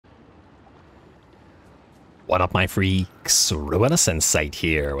What up, my freaks? RuinusInsight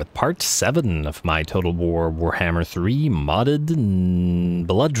here with part 7 of my Total War Warhammer 3 modded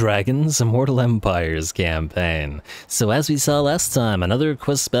Blood Dragons Immortal Empires campaign. So as we saw last time, another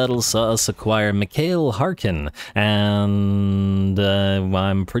quest battle saw us acquire Walach Harkon, and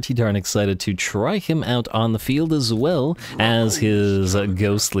I'm pretty darn excited to try him out on the field as well as his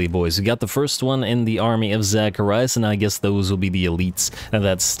ghostly boys. We got the first one in the army of Zacharias, and I guess those will be the elites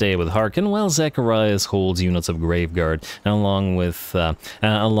that stay with Harkon, while Zacharias holds units of Graveguard, along with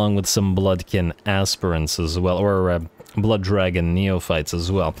some Bloodkin aspirants as well, or Blood Dragon neophytes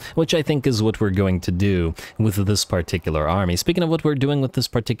as well, which I think is what we're going to do with this particular army. Speaking of what we're doing with this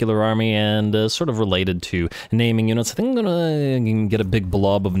particular army, and sort of related to naming units, I think I'm gonna get a big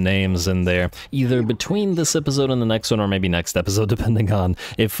blob of names in there, either between this episode and the next one, or maybe next episode, depending on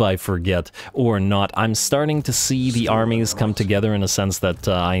if I forget or not. I'm starting to see the armies come together in a sense that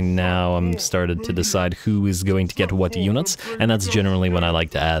I now am started to decide who is going to get what units, and that's generally when I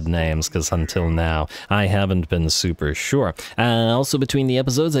like to add names, because until now I haven't been super sure. Also, between the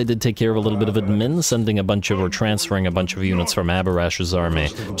episodes, I did take care of a little bit of admin, sending a bunch of, or transferring a bunch of units from Aberrash's army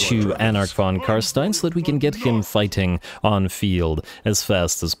to Anarch von Karstein so that we can get him fighting on field as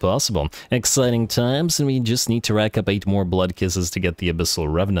fast as possible. Exciting times, and we just need to rack up 8 more blood kisses to get the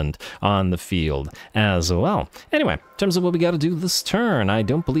Abyssal Revenant on the field as well. Anyway, in terms of what we gotta do this turn, I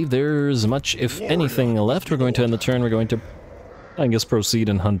don't believe there's much, if anything, left. We're going to end the turn, we're going to, I guess, proceed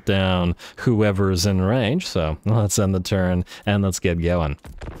and hunt down whoever's in range, so let's end the turn and let's get going.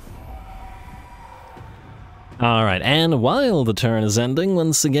 Alright, and while the turn is ending,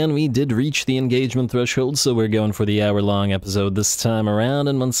 once again we did reach the engagement threshold, so we're going for the hour-long episode this time around,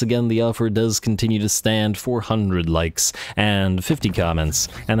 and once again the offer does continue to stand. 400 likes and 50 comments,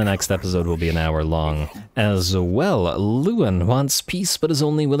 and the next episode will be an hour long as well. Lewin wants peace, but is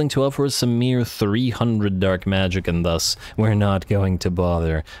only willing to offer us a mere 300 dark magic, and thus we're not going to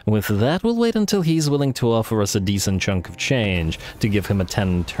bother with that. We'll wait until he's willing to offer us a decent chunk of change to give him a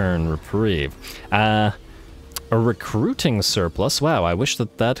 10-turn reprieve. A recruiting surplus? Wow, I wish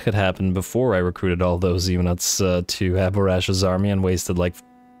that that had happened before I recruited all those units to Aberrash's army and wasted, like,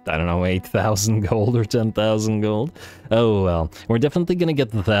 I don't know, 8,000 gold or 10,000 gold. Oh well, we're definitely gonna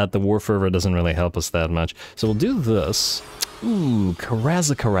get that. The War Fervor doesn't really help us that much. So we'll do this. Ooh,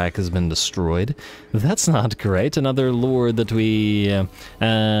 Karazakarak has been destroyed. That's not great. Another lord that we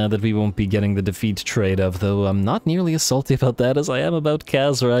won't be getting the defeat trade of, though I'm not nearly as salty about that as I am about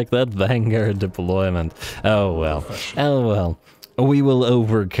Kazarak, that Vanguard deployment. Oh well. Oh well. We will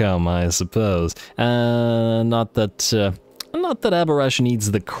overcome, I suppose. Not that Aberrash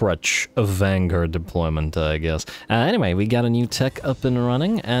needs the crutch of Vanguard deployment, I guess. Anyway, we got a new tech up and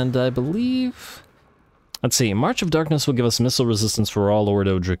running, and I believe... Let's see, March of Darkness will give us missile resistance for all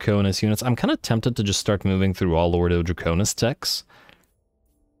Ordo Draconis units. I'm kind of tempted to just start moving through all Ordo Draconis techs.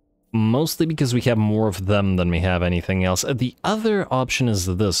 Mostly because we have more of them than we have anything else. The other option is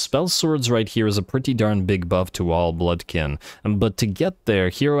this. Spell Swords right here is a pretty darn big buff to all Bloodkin. But to get there,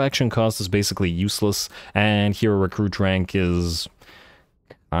 hero action cost is basically useless, and hero recruit rank is...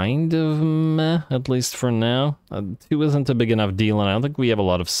 kind of meh, at least for now. 2 isn't a big enough deal, and I don't think we have a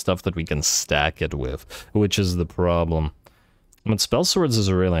lot of stuff that we can stack it with, which is the problem. But Spell Swords is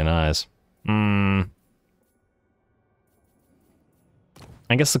really nice. I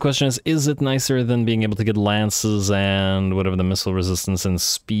guess the question is it nicer than being able to get lances and whatever the missile resistance and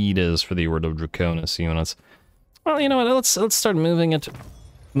speed is for the Ordo Draconis units? Well, you know what, let's start moving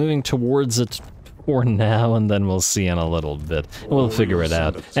towards it for now, and then we'll see in a little bit. We'll figure it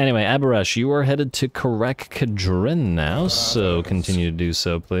out. Anyway, Aberrash, you are headed to Karak Kadrin now, so continue to do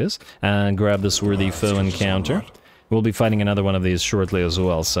so, please. And grab this worthy foe encounter. We'll be fighting another one of these shortly as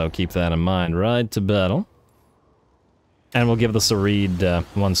well, so keep that in mind. Ride to battle. And we'll give this a read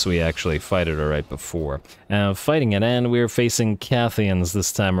once we actually fight it, or right before. Fighting it, and we're facing Cathians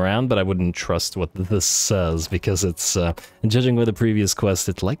this time around, but I wouldn't trust what this says, because it's, judging by the previous quest,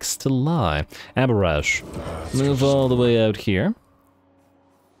 it likes to lie. Aberrash, move all the way out here.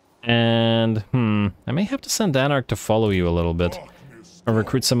 And, I may have to send Anarch to follow you a little bit. Or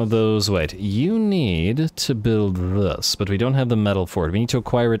recruit some of those. Wait, you need to build this, but we don't have the metal for it. We need to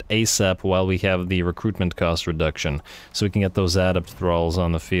acquire it ASAP while we have the recruitment cost reduction, so we can get those adept thralls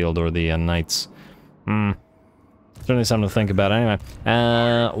on the field, or the knights. Certainly something to think about. Anyway,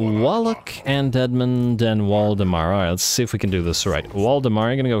 Walach and Edmund and Waldemar. Alright, let's see if we can do this right. Waldemar,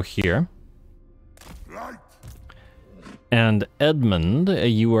 you're gonna go here. And Edmund,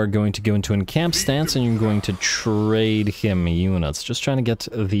 you are going to go into encamp stance and you're going to trade him units. Just trying to get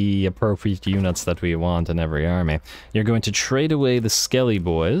the appropriate units that we want in every army. You're going to trade away the Skelly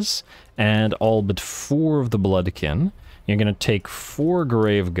Boys and all but 4 of the Bloodkin. You're going to take 4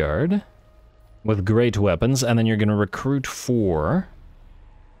 Graveguard with great weapons, and then you're going to recruit 4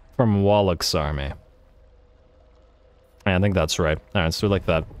 from Walach's army. I think that's right. Alright, so like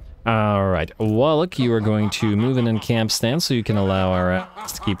that. Alright, Walach, you are going to move in camp stance so you can allow our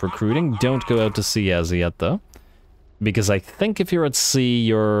allies to keep recruiting. Don't go out to sea as yet, though. Because I think if you're at sea,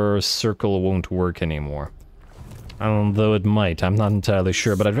 your circle won't work anymore. Although it might, I'm not entirely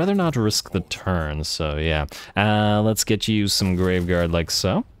sure, but I'd rather not risk the turn, so yeah. Let's get you some Graveguard like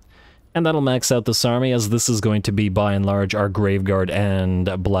so. And that'll max out this army, as this is going to be, by and large, our Graveguard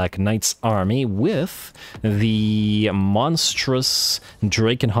and Black Knight's army, with the monstrous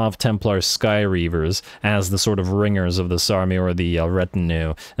Drakenhof Templar Sky Reavers as the sort of ringers of this army, or the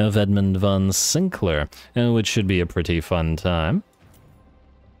retinue of Edmund von Sinclair, which should be a pretty fun time.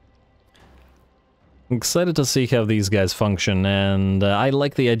 I'm excited to see how these guys function, and I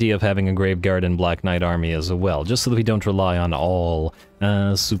like the idea of having a Graveguard and Black Knight army as well, just so that we don't rely on all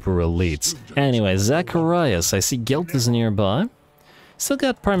super elites. Anyway, Zacharias, I see Gelt is nearby. Still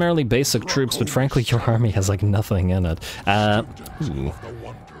got primarily basic troops, but frankly your army has like nothing in it.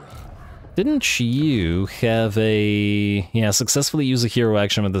 Didn't you have a... yeah, successfully use a hero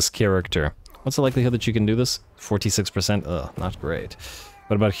action with this character? What's the likelihood that you can do this? 46%? Ugh, not great.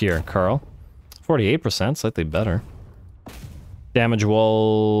 What about here, Carl? 48%, slightly better. Damage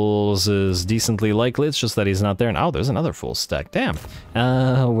walls is decently likely, it's just that he's not there. And oh, there's another full stack, damn.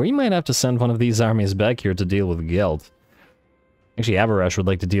 We might have to send one of these armies back here to deal with Gelt. Actually, Aberash would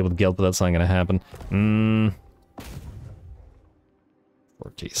like to deal with Gelt, but that's not gonna happen.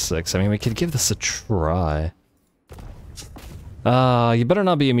 46, I mean, we could give this a try. You better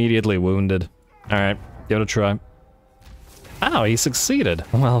not be immediately wounded. Alright, give it a try. Oh, he succeeded.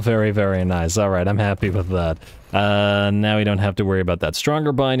 Well, very, very nice. Alright, I'm happy with that. Now we don't have to worry about that.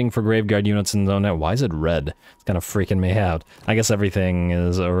 Stronger binding for Graveguard units in zone now. Why is it red? It's kind of freaking me out. I guess everything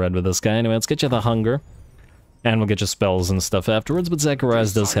is red with this guy. Anyway, let's get you the hunger. And we'll get you spells and stuff afterwards, but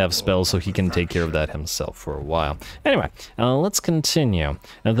Zacharias does have spells, so he can take care of that himself for a while. Anyway, let's continue.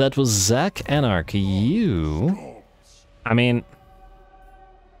 That was Zach Anarch. You... I mean...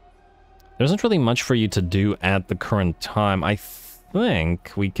 there isn't really much for you to do at the current time. I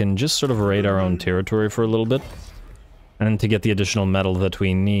think we can just sort of raid our own territory for a little bit. And to get the additional metal that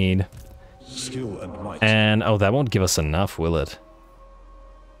we need. Skill and might. And, oh, that won't give us enough, will it?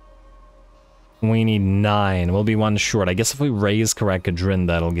 We need 9. We'll be 1 short. I guess if we raise Karakadrin,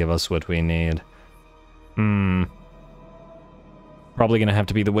 that'll give us what we need. Probably gonna have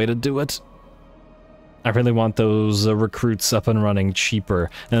to be the way to do it. I really want those recruits up and running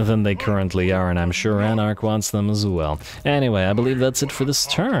cheaper than they currently are, and I'm sure Anarch wants them as well. Anyway, I believe that's it for this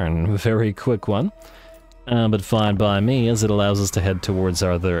turn. Very quick one. But fine by me, as it allows us to head towards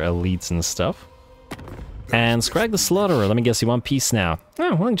our other elites and stuff. And Scrag the Slaughterer, let me guess, you want peace now?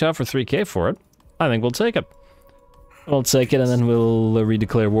 Oh, willing to offer 3k for it. I think we'll take it. We'll take it, and then we'll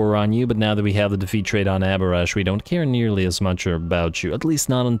redeclare war on you, but now that we have the defeat trade on Aberash, we don't care nearly as much about you, at least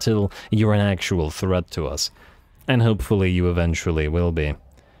not until you're an actual threat to us. And hopefully you eventually will be.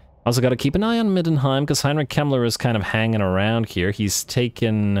 Also gotta keep an eye on Middenheim, because Heinrich Kemmler is kind of hanging around here. He's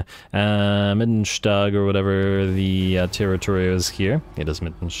taken Middenstag, or whatever the territory is here. It is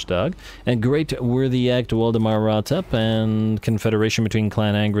Middenstag. A great worthy act, Waldemar Ratep, and confederation between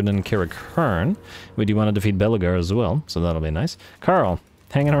Clan Angrid and Carrick Hearn. We do want to defeat Belagar as well, so that'll be nice. Carl,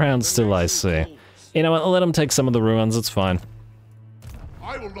 hanging around still, I see. You know what, let him take some of the ruins, it's fine.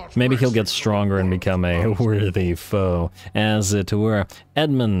 Maybe he'll get stronger and become a worthy foe, as it were.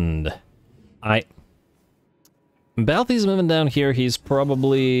 Edmund. Balthi's moving down here, he's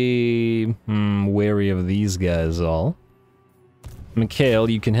probably... wary of these guys all. Mikhail,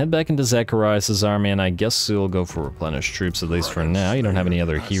 you can head back into Zacharias' army, and I guess you'll go for replenished troops, at least for now. You don't have any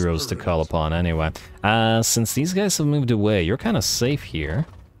other heroes to call upon anyway. Since these guys have moved away, you're kind of safe here.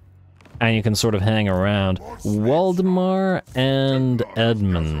 And you can sort of hang around. Waldemar and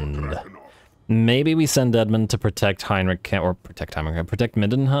Edmund. Maybe we send Edmund to protect Heinrich, or protect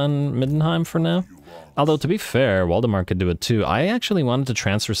Middenheim for now. Although, to be fair, Waldemar could do it too. I actually wanted to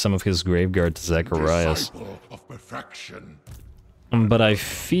transfer some of his Graveguard to Zacharias. But I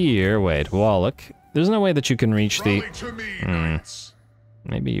fear... wait, Walach. There's no way that you can reach the...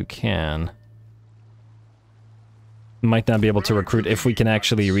 Maybe you can. Might not be able to recruit if we can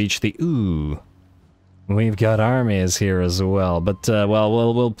actually reach the... ooh. We've got armies here as well, but,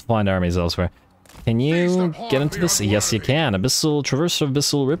 well, we'll find armies elsewhere. Can you get into this? Yes, you can. Abyssal, Traverse of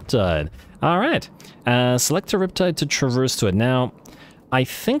Abyssal Riptide. Alright. Select a Riptide to traverse to it. Now, I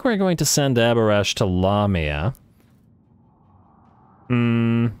think we're going to send Abarash to Lamia.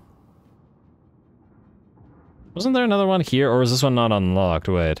 Wasn't there another one here, or is this one not unlocked?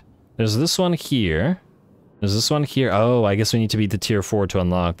 Wait. There's this one here. There's this one here. Oh, I guess we need to beat the tier 4 to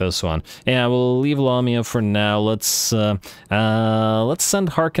unlock this one. Yeah, we'll leave Lamia for now. Let's send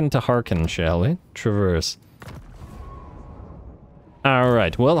Harkon to Harkon, shall we? Traverse.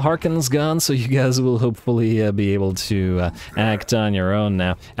 Alright, well, Harkon's gone, so you guys will hopefully be able to act on your own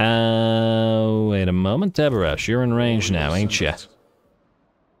now. Wait a moment, Abarash, you're in range now, ain't ya?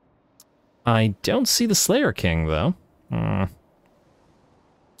 I don't see the Slayer King, though. A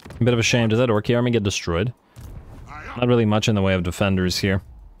bit of a shame. Does that Orky army get destroyed? Not really much in the way of defenders here.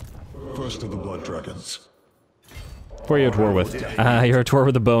 First of the Blood Dragons. Who are you at war with? You're at war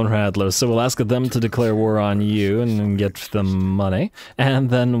with the Bone Rattlers, so we'll ask them to declare war on you and get them money, and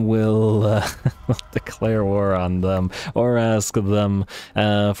then we'll declare war on them, or ask them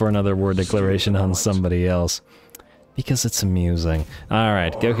for another war declaration on somebody else. Because it's amusing.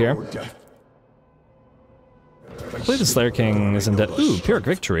 Alright, go here. I believe the Slayer King isn't dead. Ooh, Pyrrhic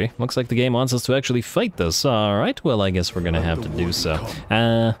Victory. Looks like the game wants us to actually fight this. Alright, well, I guess we're gonna have to do so.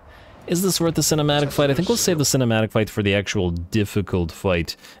 Is this worth the cinematic fight? I think we'll save the cinematic fight for the actual difficult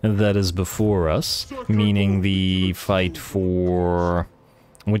fight that is before us. Meaning the fight for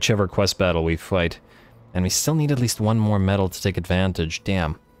whichever quest battle we fight. And we still need at least one more medal to take advantage.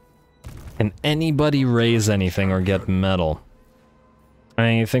 Damn. Can anybody raise anything or get medal?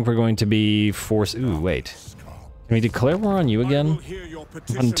 I think we're going to be forced... Ooh, wait. Can we declare war on you again?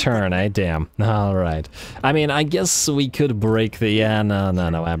 One turn, eh? Damn. Alright. I mean, I guess we could break the... Yeah, no,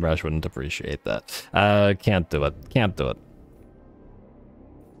 Abarash wouldn't appreciate that. Can't do it. Can't do it.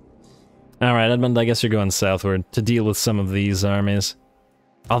 Alright, Edmund, I guess you're going southward to deal with some of these armies.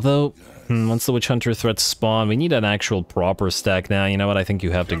 Although, once the Witch Hunter threats spawn, we need an actual proper stack now. You know what? I think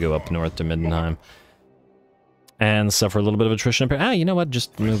you have to go up north to Middenheim. And suffer a little bit of attrition. You know what?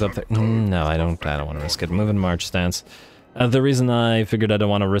 Just move up there. No, I don't want to risk it. Move in march stance. The reason I figured I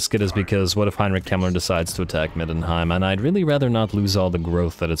don't want to risk it is because what if Heinrich Kemmler decides to attack Middenheim, and I'd really rather not lose all the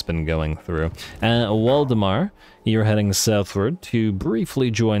growth that it's been going through. Waldemar, you're heading southward to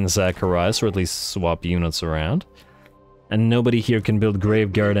briefly join Zacharias, or at least swap units around. And nobody here can build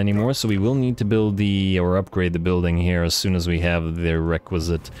Graveguard anymore, so we will need to build or upgrade the building here as soon as we have the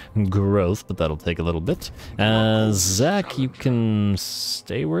requisite growth, but that'll take a little bit. Zach, you can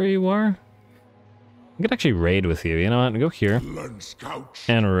stay where you are? I could actually raid with you, you know what? Go here.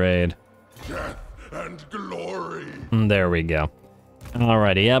 And raid. Death and glory. There we go.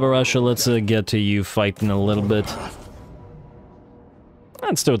 Alrighty, Abarasha, let's get to you fighting a little bit.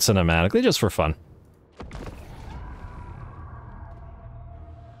 Let's do it cinematically, just for fun.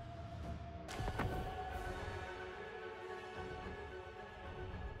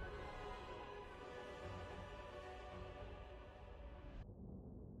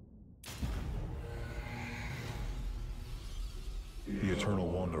 The Eternal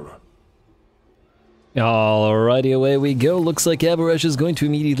Wanderer. Alrighty, away we go. Looks like Abarash is going to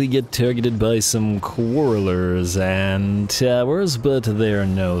immediately get targeted by some Quarrelers and Towers, but they're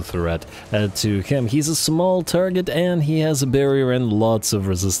no threat to him. He's a small target and he has a barrier and lots of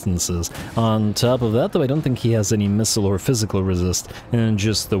resistances. On top of that, though, I don't think he has any missile or physical resist, and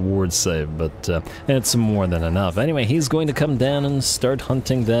just the ward save, but it's more than enough. Anyway, he's going to come down and start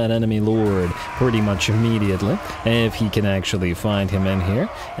hunting that enemy lord pretty much immediately, if he can actually find him in here.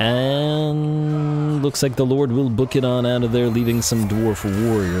 And looks like the Lord will book it on out of there, leaving some dwarf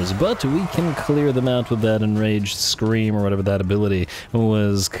warriors, but we can clear them out with that enraged scream, or whatever that ability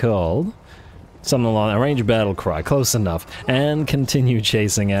was called. Something along a ranged battle cry, close enough, and continue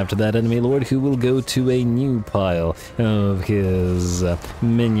chasing after that enemy lord, who will go to a new pile of his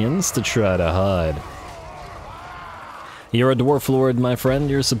minions to try to hide. You're a dwarf lord, my friend.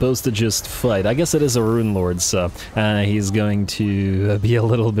 You're supposed to just fight. I guess it is a rune lord, so he's going to be a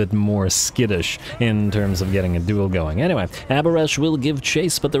little bit more skittish in terms of getting a duel going. Anyway, Abarash will give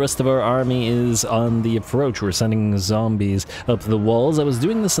chase, but the rest of our army is on the approach. We're sending zombies up the walls. I was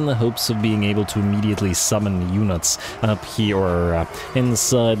doing this in the hopes of being able to immediately summon units up here or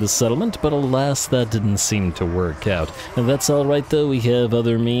inside the settlement, but alas, that didn't seem to work out. And that's alright, though. We have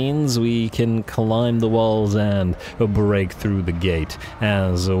other means. We can climb the walls and break through the gate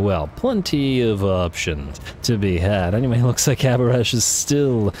as well. Plenty of options to be had. Anyway, looks like Abarash is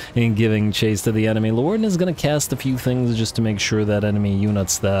still giving chase to the enemy lord and is going to cast a few things just to make sure that enemy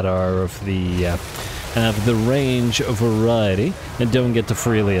units that are of the have the range variety and don't get to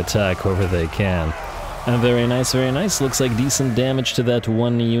freely attack whoever they can. Very nice, very nice. Looks like decent damage to that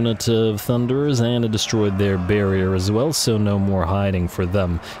one unit of Thunderers, and it destroyed their barrier as well, so no more hiding for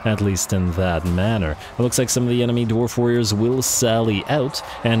them, at least in that manner. It looks like some of the enemy Dwarf Warriors will sally out,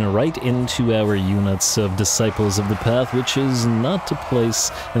 and right into our units of Disciples of the Path, which is not the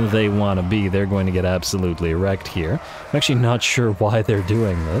place they want to be. They're going to get absolutely wrecked here. I'm actually not sure why they're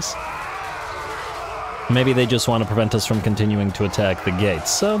doing this. Maybe they just want to prevent us from continuing to attack the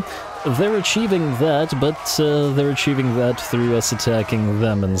gates, so they're achieving that, but they're achieving that through us attacking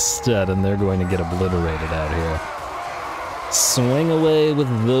them instead, and they're going to get obliterated out here. Swing away with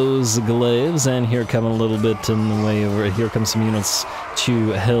those glaives, and here come a little bit in the way over. Here come some units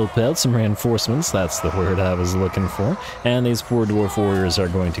to help out, some reinforcements, that's the word I was looking for, and these poor Dwarf Warriors are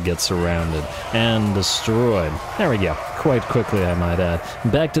going to get surrounded and destroyed. There we go. Quite quickly, I might add.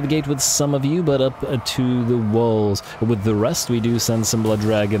 Back to the gate with some of you, but up to the walls with the rest. We do send some Blood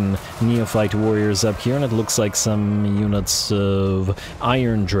Dragon Neophyte Warriors up here, and it looks like some units of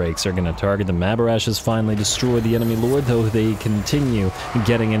Iron Drakes are going to target them. Abarash has finally destroyed the enemy lord, though they continue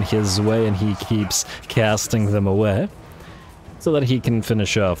getting in his way, and he keeps casting them away so that he can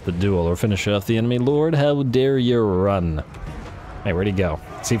finish off the duel, or finish off the enemy lord. How dare you run? Hey, where'd he go?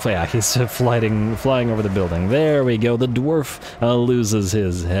 See, yeah, he's flying over the building. There we go. The dwarf loses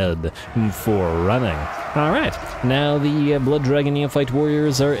his head for running. Alright, now the Blood Dragon Neophyte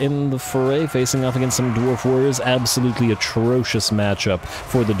Warriors are in the fray, facing off against some Dwarf Warriors. Absolutely atrocious matchup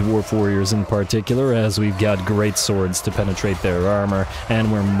for the Dwarf Warriors in particular, as we've got great swords to penetrate their armor,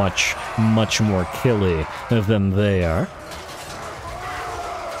 and we're much, much more killy than they are.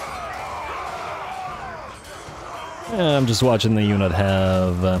 I'm just watching the unit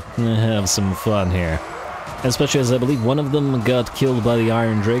have some fun here. Especially as I believe one of them got killed by the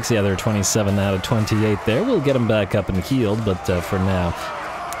Iron Drakes. Yeah, they're 27 out of 28 there. We'll get them back up and healed, but for now...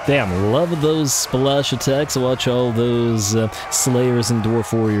 Damn, love those splash attacks. Watch all those Slayers and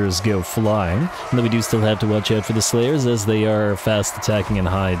Dwarf Warriors go flying. And then we do still have to watch out for the Slayers, as they are fast attacking and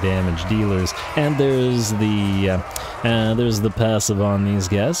high damage dealers. And there's the passive on these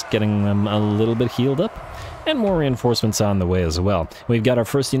guys, getting them a little bit healed up. And more reinforcements on the way as well. We've got our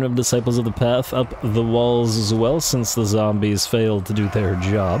first unit of Disciples of the Path up the walls as well, since the zombies failed to do their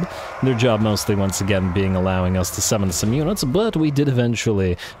job. Their job mostly, once again, being allowing us to summon some units, but we did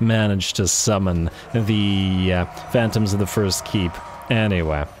eventually manage to summon the Phantoms of the First Keep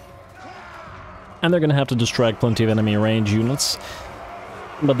anyway. And they're going to have to distract plenty of enemy range units,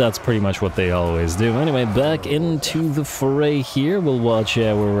 but that's pretty much what they always do. Anyway, back into the fray here. We'll watch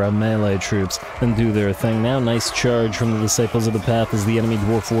our melee troops and do their thing now. Nice charge from the Disciples of the Path as the enemy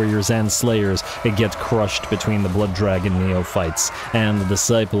Dwarf Warriors and Slayers get crushed between the Blood Dragon Neophytes and the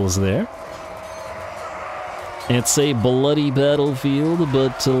Disciples there. It's a bloody battlefield,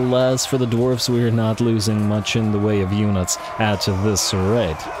 but alas for the Dwarfs, we're not losing much in the way of units at this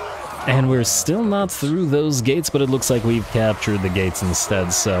rate. And we're still not through those gates, but it looks like we've captured the gates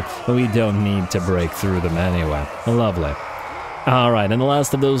instead, so we don't need to break through them anyway. Lovely. Alright, and the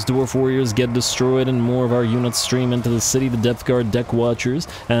last of those Dwarf Warriors get destroyed, and more of our units stream into the city. The Depth Guard Deck Watchers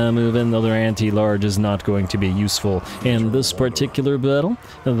move in, though their anti-large is not going to be useful in this particular battle.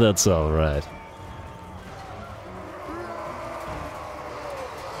 That's alright.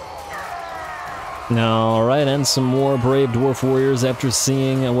 Alright, and some more brave Dwarf Warriors after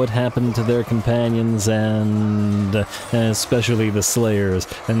seeing what happened to their companions, and especially the Slayers,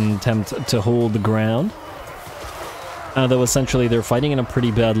 and attempt to hold the ground. Though essentially they're fighting in a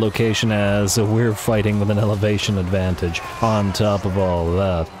pretty bad location, as we're fighting with an elevation advantage on top of all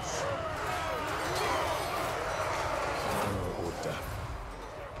that.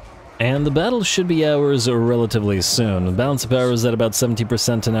 And the battle should be ours relatively soon. The balance of power is at about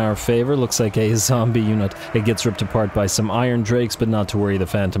 70% in our favor. Looks like a zombie unit. It gets ripped apart by some Iron Drakes, but not to worry, the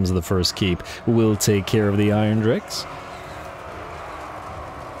Phantoms of the First Keep will take care of the Iron Drakes.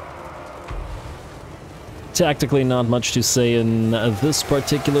 Tactically, not much to say in this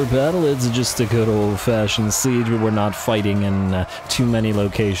particular battle. It's just a good old-fashioned siege where we're not fighting in too many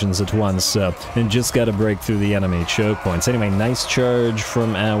locations at once, so and just gotta break through the enemy choke points. Anyway, nice charge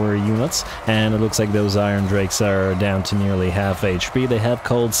from our units, and it looks like those Iron Drakes are down to nearly half HP. They have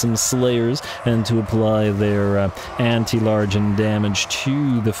called some Slayers and to apply their anti-large and damage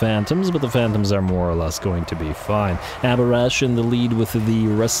to the Phantoms, but the Phantoms are more or less going to be fine. Abarash in the lead with the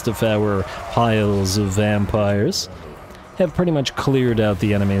rest of our piles of vampires have pretty much cleared out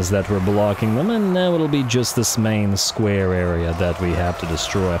the enemies that were blocking them, and now it'll be just this main square area that we have to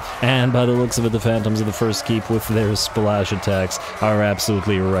destroy. And by the looks of it, the Phantoms of the First Keep with their splash attacks are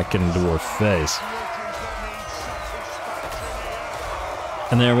absolutely wrecking Dwarf face.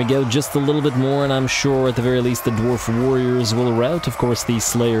 And there we go, just a little bit more, and I'm sure at the very least the dwarf warriors will rout. Of course, these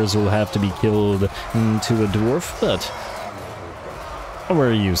slayers will have to be killed into a dwarf, but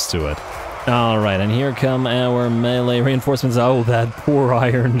we're used to it. Alright, and here come our melee reinforcements. Oh, that poor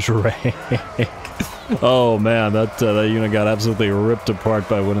Iron Drake. Oh man, that unit got absolutely ripped apart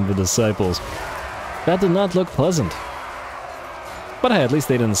by one of the disciples. That did not look pleasant. But hey, at least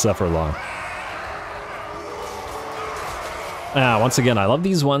they didn't suffer long. Once again, I love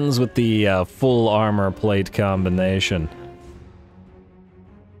these ones with the full armor plate combination.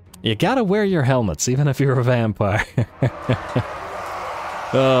 You gotta wear your helmets, even if you're a vampire.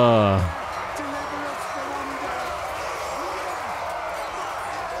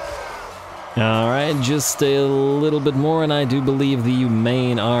 Alright, just a little bit more, and I do believe the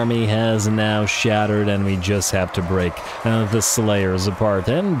main army has now shattered, and we just have to break the slayers apart,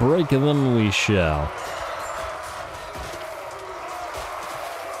 and break them we shall.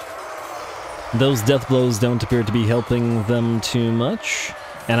 Those death blows don't appear to be helping them too much.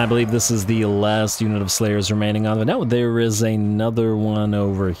 And I believe this is the last unit of slayers remaining on. But no, there is another one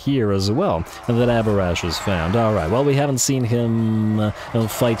over here as well that Abarash has found. Alright, well, we haven't seen him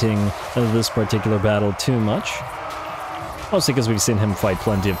fighting this particular battle too much. Mostly because we've seen him fight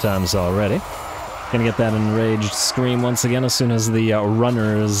plenty of times already. Gonna get that enraged scream once again as soon as the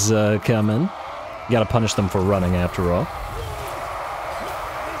runners come in. You gotta punish them for running after all.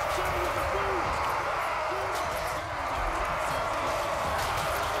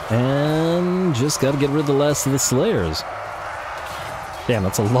 And just gotta get rid of the last of the slayers. Damn,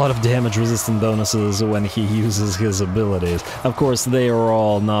 that's a lot of damage resistant bonuses when he uses his abilities. Of course, they are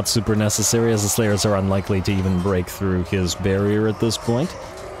all not super necessary, as the slayers are unlikely to even break through his barrier at this point.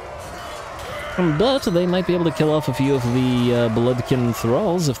 But they might be able to kill off a few of the Bloodkin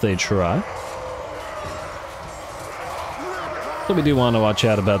thralls if they try. So we do want to watch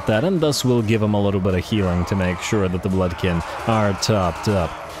out about that, and thus we'll give them a little bit of healing to make sure that the Bloodkin are topped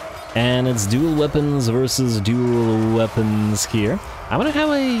up. And it's dual weapons versus dual weapons here. I wonder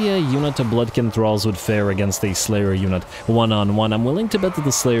how a unit of Bloodkin Thralls would fare against a Slayer unit one-on-one. I'm willing to bet that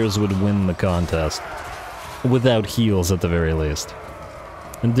the Slayers would win the contest. Without heals, at the very least.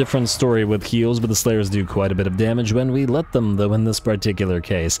 A different story with heals, but the Slayers do quite a bit of damage when we let them, though in this particular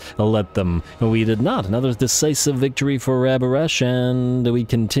case, let them. We did not. Another decisive victory for Abarash, and we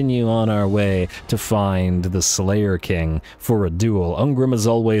continue on our way to find the Slayer King for a duel. Ungrim is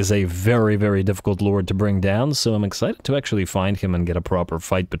always a very, very difficult lord to bring down, so I'm excited to actually find him and get a proper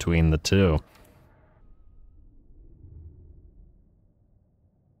fight between the two.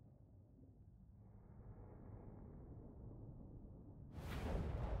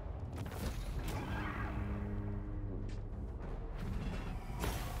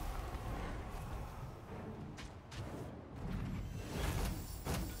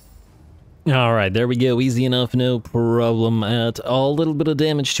 Alright, there we go, easy enough, no problem at all. A little bit of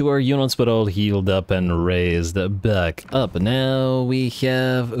damage to our units, but all healed up and raised back up. Now we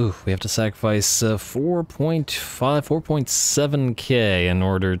have, we have to sacrifice 4.7k in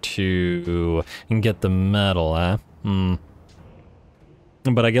order to get the metal,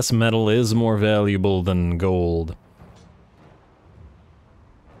 But I guess metal is more valuable than gold.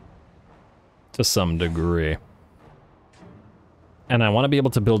 To some degree. And I want to be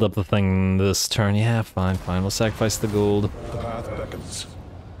able to build up the thing this turn. Yeah, fine. We'll sacrifice the gold. The path beckons.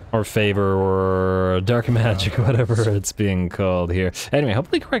 Or favor, or dark magic, whatever it's being called here. Anyway,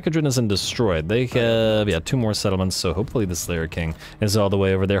 hopefully Krakadrin isn't destroyed. They have, yeah, 2 more settlements, so hopefully the Slayer King is all the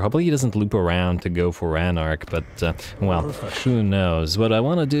way over there. Hopefully he doesn't loop around to go for Anarch, but, well, who knows. What I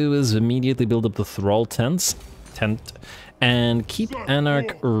want to do is immediately build up the Thrall tent, and keep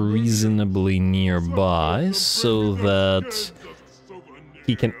Anarch reasonably nearby, so that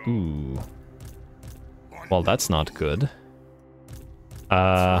he can... Ooh. Well, that's not good.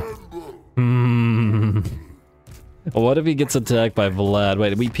 What if he gets attacked by Vlad?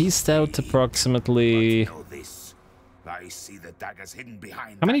 Wait, we pieced out approximately... How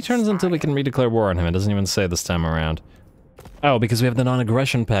many turns until we can redeclare war on him? It doesn't even say this time around. Oh, because we have the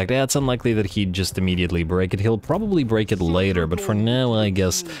non-aggression pact. Yeah, it's unlikely that he'd just immediately break it. He'll probably break it later, but for now, I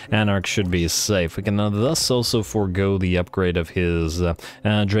guess Anarch should be safe. We can thus also forego the upgrade of his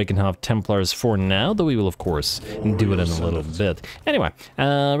Drakenhof Templars for now, though we will, of course, do it in a little bit. Anyway,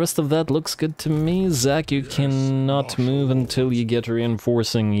 rest of that looks good to me. Zach, you cannot move until you get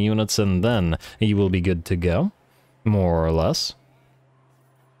reinforcing units, and then you will be good to go, more or less.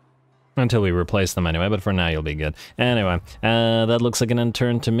 Until we replace them anyway, but for now you'll be good. Anyway, that looks like an end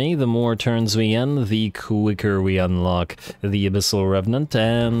turn to me. The more turns we end, the quicker we unlock the Abyssal Revenant,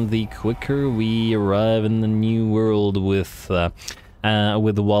 and the quicker we arrive in the new world with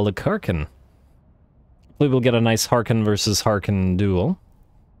with Walach Harkon. Hopefully we'll get a nice Harkon versus Harkon duel.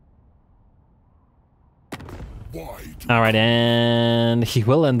 Alright, and he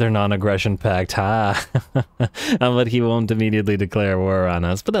will end their non-aggression pact, ha! But he won't immediately declare war on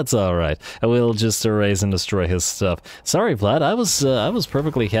us, but that's alright. We'll just erase and destroy his stuff. Sorry, Vlad, I was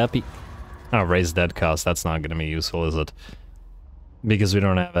perfectly happy. Oh, raise dead cost, that's not gonna be useful, is it? Because we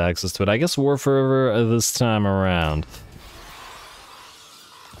don't have access to it. I guess War Fervor this time around.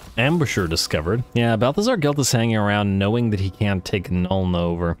 Ambusher discovered. Yeah, Balthazar Gelt is hanging around knowing that he can't take Nuln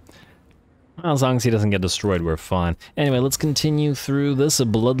over. Well, as long as he doesn't get destroyed, we're fine. Anyway, let's continue through this, a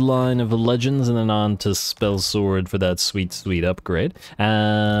Bloodline of Legends, and then on to Spell Sword for that sweet, sweet upgrade.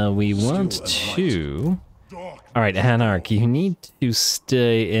 We want to... Alright, Anarch, you need to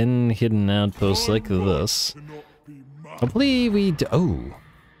stay in hidden outposts like this. Hopefully we... Oh!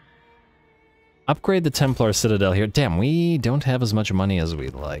 Upgrade the Templar Citadel here. Damn, we don't have as much money as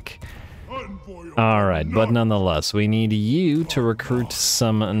we'd like. Alright, but nonetheless, we need you to recruit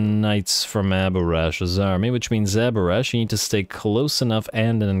some knights from Aberrash's army, which means Aberrash, you need to stay close enough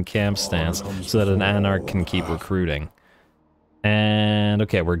and in an encamp stance so that an Anarch can keep recruiting. And,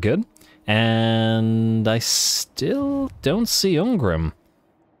 okay, we're good. And I still don't see Ungrim.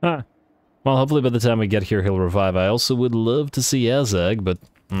 Huh. Well, hopefully by the time we get here, he'll revive. I also would love to see Azag, but,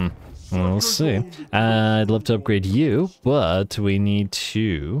 we'll see. I'd love to upgrade you, but we need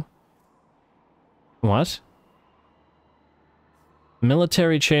to... What?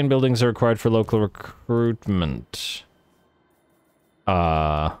 Military chain buildings are required for local recruitment.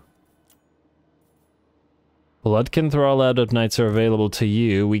 Bloodkin Thrall out knights are available to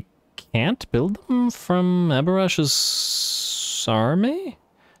you. We can't build them from Aberrash's army?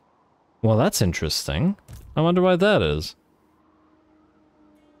 Well, that's interesting. I wonder why that is.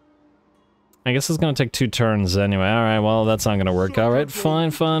 I guess it's gonna take 2 turns anyway. Alright, well, that's not gonna work. Alright,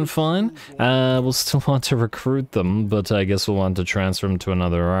 fine. We'll still want to recruit them, but I guess we'll want to transfer them to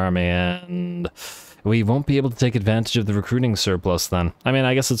another army, and... we won't be able to take advantage of the recruiting surplus then. I mean,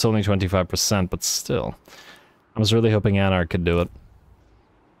 I guess it's only 25%, but still. I was really hoping Anarch could do it.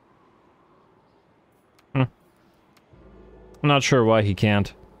 I'm not sure why he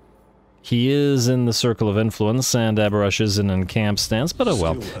can't. He is in the circle of influence, and Aberrash is in an encamp stance, but oh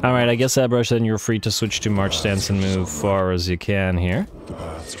well. Alright, I guess Aberrash, then you're free to switch to march stance and move far as you can here.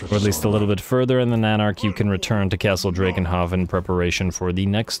 Or at least a little bit further, and then Anarch, you can return to Castle Drakenhof in preparation for the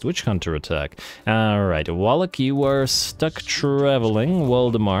next Witch Hunter attack. Alright, Walach, you are stuck traveling.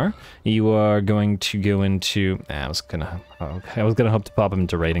 Waldemar, you are going to go into... I was gonna hope to pop him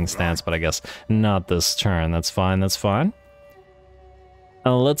into raiding stance, but I guess not this turn. That's fine, that's fine.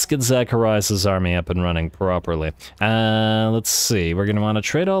 Let's get Zacharias' army up and running properly. Let's see, we're gonna want to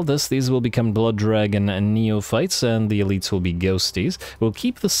trade all this. These will become Blood Dragon and Neophytes, and the elites will be Ghosties. We'll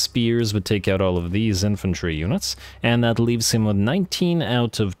keep the spears, but take out all of these infantry units, and that leaves him with 19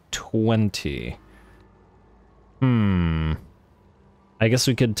 out of 20. I guess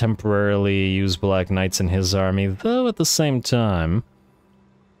we could temporarily use Black Knights in his army, though at the same time...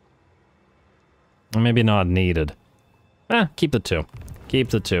 maybe not needed. Keep the 2.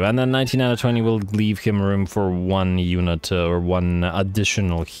 Keep the 2, and then 19 out of 20 will leave him room for 1 unit or 1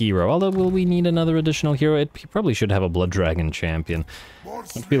 additional hero. Although, will we need another additional hero? He probably should have a Blood Dragon champion. I'd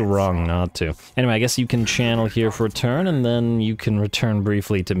feel wrong not to. Anyway, I guess you can channel here for a turn, and then you can return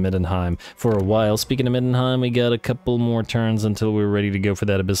briefly to Middenheim for a while. Speaking of Middenheim, we got a couple more turns until we're ready to go for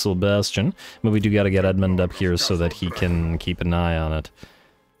that Abyssal Bastion, but we do gotta get Edmund up here so that he can keep an eye on it.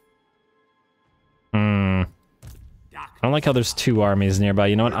 I don't like how there's 2 armies nearby.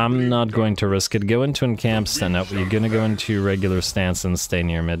 You know what? I'm not going to risk it. Go into encamp stand. No, you're gonna go into regular stance and stay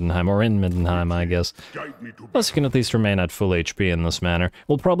near Middenheim, or in Middenheim, I guess. Plus, you can at least remain at full HP in this manner.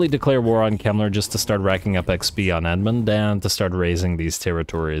 We'll probably declare war on Kemmler just to start racking up XP on Edmund, and to start raising these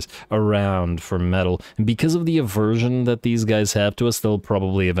territories around for metal. And because of the aversion that these guys have to us, they'll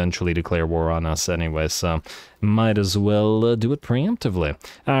probably eventually declare war on us anyway, so... might as well do it preemptively.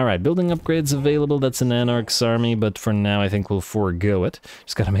 Alright, building upgrades available. That's an Anarch's army, but for now I think we'll forego it.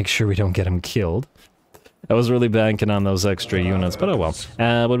 Just gotta make sure we don't get him killed. I was really banking on those extra units, but oh well.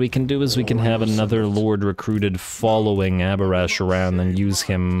 What we can do is we can have another Lord recruited following Aberrash around and use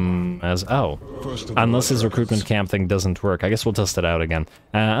him as... oh. Unless his recruitment camp thing doesn't work. I guess we'll test it out again.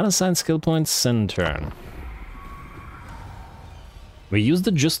 Unassigned skill points, end turn. We used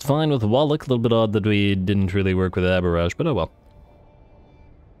it just fine with Walach. A little bit odd that we didn't really work with Aberrash, but oh well.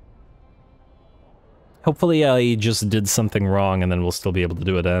 Hopefully I just did something wrong and then we'll still be able to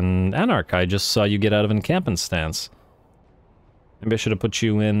do it. And Anarch, I just saw you get out of encampment stance. Maybe I should have put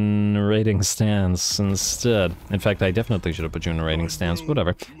you in raiding stance instead. In fact, I definitely should have put you in a raiding stance.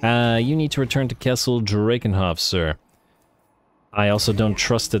 Whatever. You need to return to Castle Drakenhof, sir. I also don't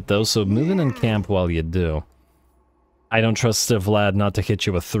trust it, though, so move in and camp while you do. I don't trust Vlad not to hit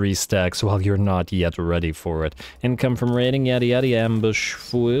you with 3 stacks while you're not yet ready for it. Income from raiding, yada yada, ambush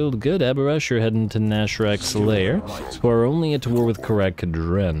foiled. Good, Aberrash, you're heading to Nashrak's lair, who are only at war with Karak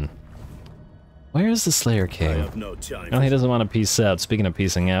Kadrin. Where is the Slayer King? Oh, he doesn't want to peace out. Speaking of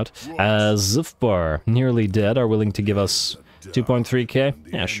peacing out, Zufbar, nearly dead, are willing to give us 2.3k?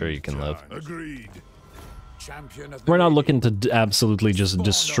 Yeah, sure, you can live. We're not looking to absolutely just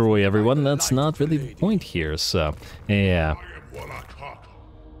destroy everyone. That's not really the point here, so, yeah.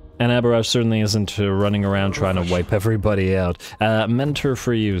 And Aberrash certainly isn't running around trying to wipe everybody out. Mentor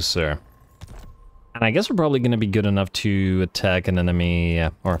for you, sir. And I guess we're probably going to be good enough to attack an enemy,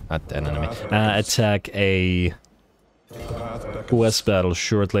 or not an enemy, attack a quest battle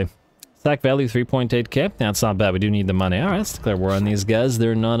shortly. Attack value 3.8k, that's not bad, we do need the money. Alright, let's declare war on these guys.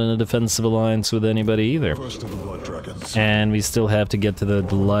 They're not in a defensive alliance with anybody either. And we still have to get to the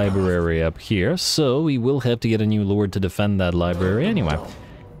library up here, so we will have to get a new lord to defend that library anyway.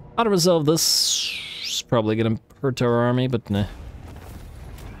 How to resolve this is probably going to hurt our army, but nah.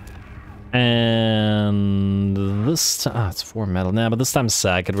 And this time, it's 4 metal now, but this time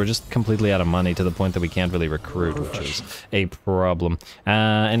sack it. We're just completely out of money to the point that we can't really recruit, which is a problem.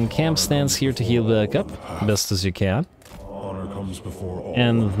 And camp stands here to heal back up, best as you can.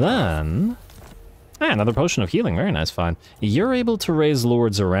 And then, another potion of healing, very nice, fine. You're able to raise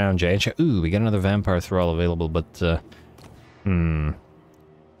lords around you. Ooh, we got another vampire thrall available, but,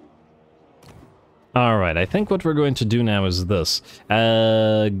 Alright, I think what we're going to do now is this.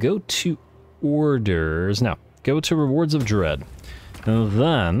 Go to orders. No, go to rewards of dread. And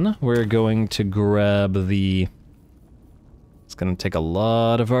then we're going to grab the... It's going to take a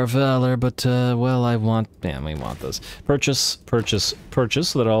lot of our valor, but, well, we want this. Purchase, purchase, purchase,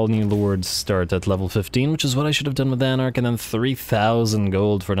 so that all new lords start at level 15, which is what I should have done with Anarch, and then 3,000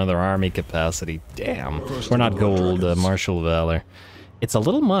 gold for another army capacity. Damn. We're not gold, martial valor. It's a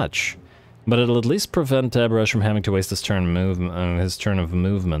little much. But it'll at least prevent Aberrash from having to waste his turn of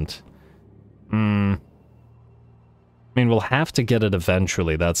movement. I mean, we'll have to get it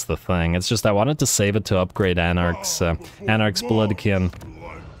eventually, that's the thing. It's just I wanted to save it to upgrade Anarch's Bloodkin.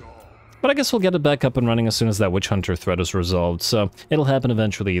 But I guess we'll get it back up and running as soon as that Witch Hunter threat is resolved, so it'll happen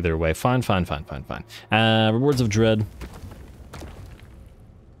eventually either way. Fine, fine, fine, fine, fine. Rewards of Dread.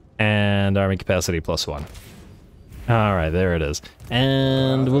 And army capacity +1. Alright, there it is.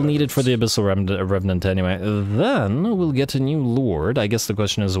 And we'll need it for the Abyssal Revenant anyway. Then we'll get a new lord. I guess the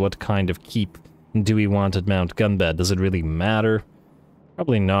question is, what kind of keep do we want at Mount Gunbed? Does it really matter?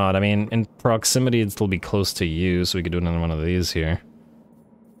 Probably not. I mean, in proximity it'll be close to you, so we could do another one of these here.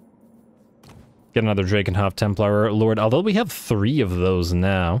 Get another Drakenhof Templar lord, although we have 3 of those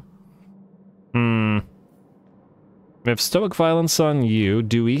now. We have Stoic Violence on you.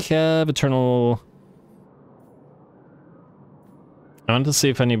 Do we have Eternal... I wanted to see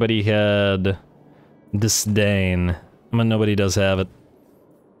if anybody had Disdain. But nobody does have it.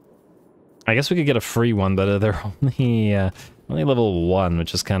 I guess we could get a free one, but they're only level 1,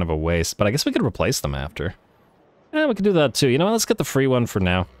 which is kind of a waste. But I guess we could replace them after. Yeah, we could do that too. You know what, let's get the free one for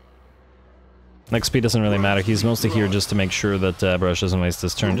now. XP doesn't really matter. He's mostly here just to make sure that Aberrash doesn't waste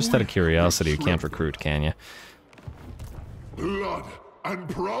his turn. Just out of curiosity, you can't recruit, can you? Blood and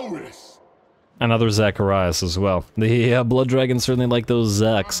prowess. Another Zacharias as well. The Blood Dragons certainly like those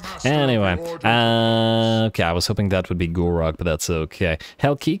Zachs. Anyway, okay, I was hoping that would be Gorok, but that's okay.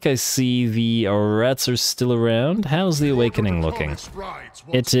 Hellkeek, I see the rats are still around. How's the Awakening looking?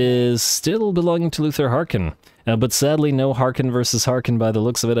 It is still belonging to Walach Harkon. But sadly, no Harkon versus Harkon by the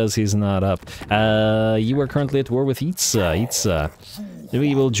looks of it, as he's not up. You are currently at war with Itza.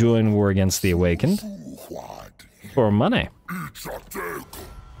 We will join war against the Awakened. For money.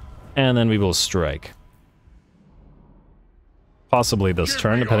 And then we will strike. Possibly this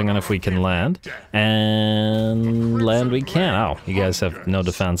turn, depending on if we can land. And land we can. Oh, you guys have no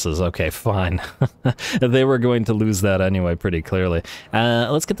defenses. Okay, fine. They were going to lose that anyway, pretty clearly.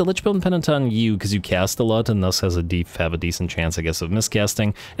 Let's get the Lichbone Pennant on you, because you cast a lot, and thus have a decent chance, I guess, of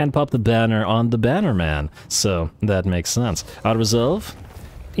miscasting. And pop the banner on the Banner Man. So, that makes sense. Auto-resolve.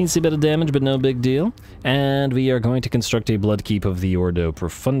 Teensy bit of damage, but no big deal. And we are going to construct a Bloodkeep of the Ordo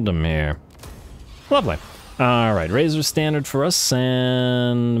Profundum here. Lovely. Alright, Razor Standard for us,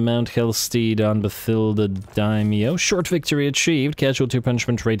 and Mount Hellsteed on Bathilda Daimyo. Short victory achieved. Casualty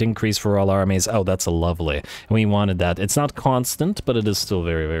punishment rate increase for all armies. Oh, that's lovely. We wanted that. It's not constant, but it is still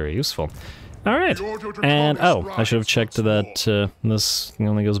very, very useful. Alright, and oh, I should have checked that this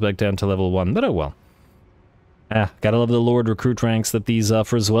only goes back down to level 1, but oh well. Gotta love the Lord recruit ranks that these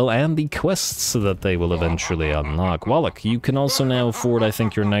offer as well, and the quests that they will eventually unlock. Walach, you can also now afford, I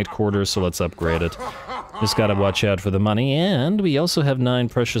think, your Night Quarter, so let's upgrade it. Just gotta watch out for the money, and we also have 9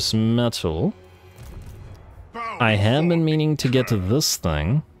 precious metal. I have been meaning to get to this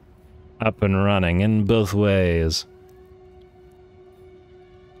thing up and running in both ways.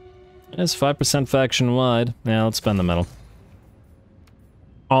 It's 5% faction-wide. Yeah, let's spend the metal.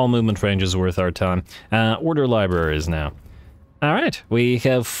 All movement range is worth our time. Order libraries now. Alright, we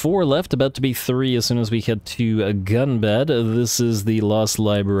have 4 left, about to be 3 as soon as we head to Gunbed. This is the Lost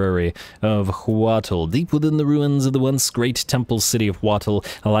Library of Huatl. Deep within the ruins of the once great temple city of Huatl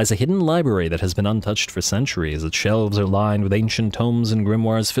lies a hidden library that has been untouched for centuries. Its shelves are lined with ancient tomes and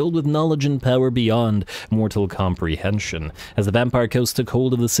grimoires filled with knowledge and power beyond mortal comprehension. As the vampire coast took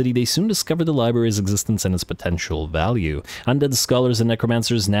hold of the city, they soon discovered the library's existence and its potential value. Undead scholars and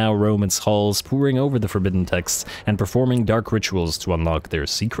necromancers now roam its halls, poring over the forbidden texts and performing dark rituals to unlock their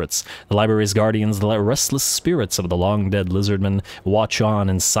secrets. The library's guardians, the restless spirits of the long-dead lizardmen, watch on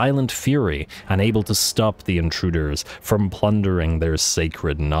in silent fury, unable to stop the intruders from plundering their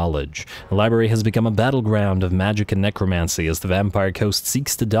sacred knowledge. The library has become a battleground of magic and necromancy as the vampire coast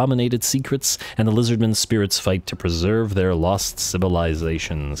seeks to dominate its secrets and the lizardmen spirits fight to preserve their lost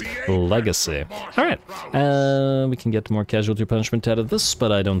civilization's legacy. Alright, we can get more casualty punishment out of this,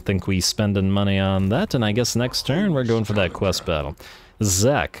 but I don't think we spending money on that, and I guess next turn we're going for that quest battle.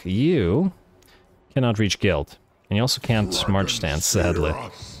 Zach, you cannot reach guild. And you also can't march stand, sadly.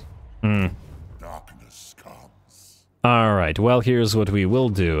 Alright, well here's what we will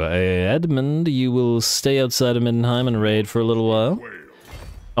do. Edmund, you will stay outside of Middenheim and raid for a little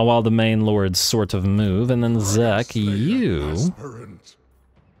while the main lords sort of move, and then Zach, you...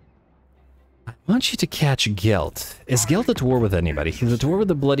 I want you to catch Gelt. Is Gelt at war with anybody? He's at war with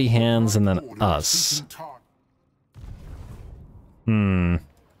the Bloody Hands and then us.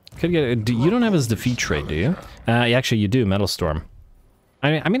 Could get. You don't have his defeat trait, do you? Actually, you do. Metal Storm.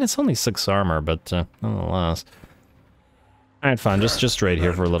 I mean, it's only 6 armor, but nonetheless. All right, fine. Just raid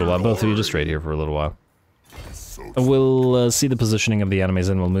here for a little while. Both of you, just raid here for a little while. We'll see the positioning of the enemies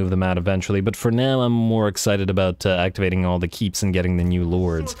and we'll move them out eventually. But for now, I'm more excited about activating all the keeps and getting the new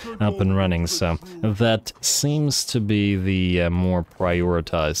lords up and running. So that seems to be the more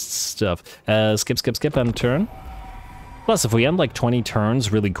prioritized stuff. Skip, and turn. Plus, if we end like 20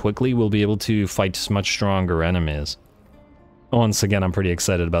 turns really quickly, we'll be able to fight much stronger enemies. Once again, I'm pretty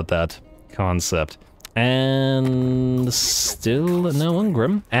excited about that concept. And still no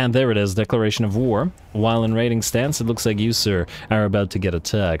Ungrim. And there it is, Declaration of War. While in raiding stance, it looks like you, sir, are about to get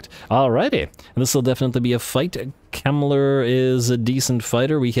attacked. Alrighty, this will definitely be a fight. Kemmler is a decent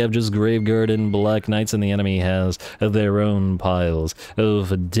fighter. We have just Graveguard and Black Knights, and the enemy has their own piles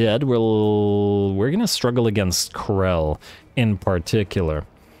of dead. We're gonna struggle against Krell in particular.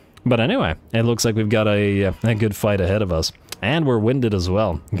 But anyway, it looks like we've got a good fight ahead of us. And we're winded as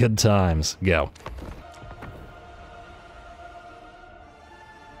well. Good times. Go.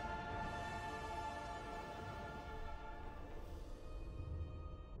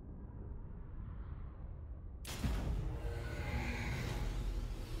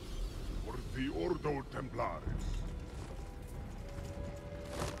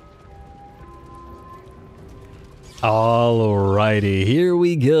 Alrighty, here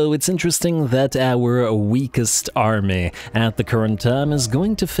we go. It's interesting that our weakest army at the current time is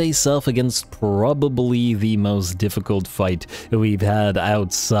going to face off against probably the most difficult fight we've had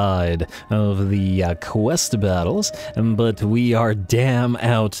outside of the quest battles, but we are damn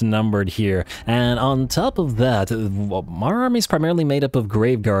outnumbered here. And on top of that, our army's primarily made up of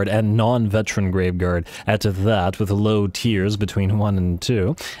Graveguard and non-veteran Graveguard at that, with low tiers between 1 and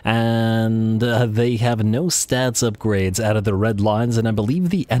 2, and they have no stats upgrades out of the red lines, and I believe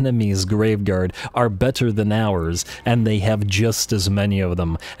the enemy's Graveguard are better than ours, and they have just as many of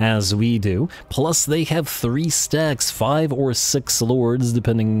them as we do. Plus, they have 3 stacks, 5 or 6 lords,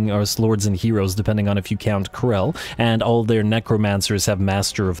 or lords and heroes, depending on if you count Krell, and all their necromancers have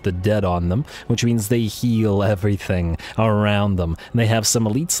Master of the Dead on them, which means they heal everything around them. They have some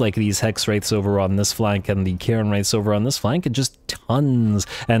elites like these Hex Wraiths over on this flank and the Cairn Wraiths over on this flank, and just tons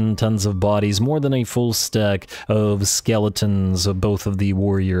and tons of bodies, more than a full stack of of skeletons, both of the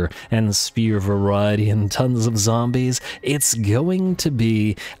warrior and spear variety, and tons of zombies. It's going to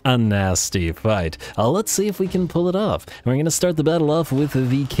be a nasty fight. Let's see if we can pull it off. We're going to start the battle off with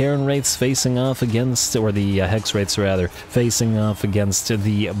the Cairn Wraiths facing off against, or the Hex Wraiths rather, facing off against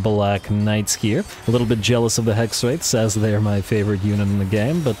the Black Knights here. A little bit jealous of the Hex Wraiths, as they're my favorite unit in the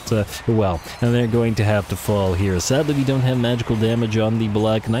game, but, well, and they're going to have to fall here. Sadly, we don't have magical damage on the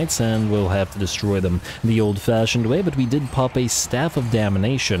Black Knights, and we'll have to destroy them the old-fashioned way, but we did pop a Staff of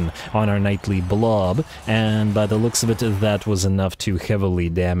Damnation on our Knightly Blob, and by the looks of it, that was enough to heavily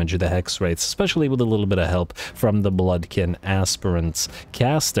damage the Hex Wraiths, especially with a little bit of help from the Bloodkin Aspirants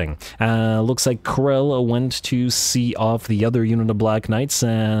casting. Looks like Krell went to see off the other unit of Black Knights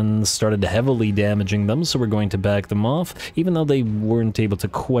and started heavily damaging them, so we're going to back them off. Even though they weren't able to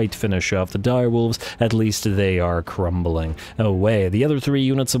quite finish off the Direwolves, at least they are crumbling away. The other 3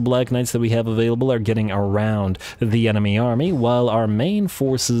 units of Black Knights that we have available are getting around the enemy army, while our main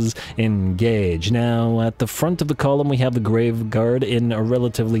forces engage. Now, at the front of the column, we have the Grave Guard in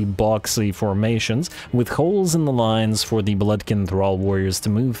relatively boxy formations, with holes in the lines for the Bloodkin Thrall warriors to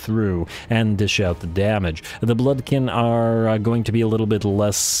move through and dish out the damage. The Bloodkin are going to be a little bit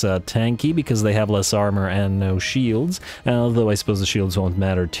less tanky because they have less armor and no shields, although I suppose the shields won't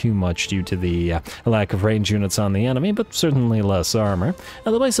matter too much due to the lack of range units on the enemy, but certainly less armor.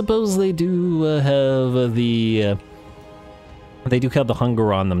 Although I suppose they do have the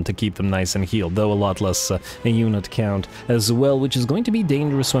hunger on them to keep them nice and healed, though a lot less unit count as well, which is going to be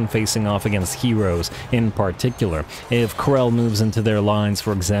dangerous when facing off against heroes in particular. If Krell moves into their lines,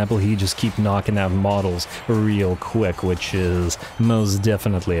 for example, he just keep knocking out models real quick, which is most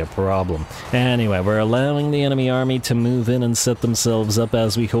definitely a problem. Anyway, we're allowing the enemy army to move in and set themselves up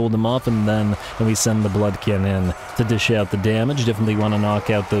as we hold them off, and then we send the Bloodkin in to dish out the damage. Definitely want to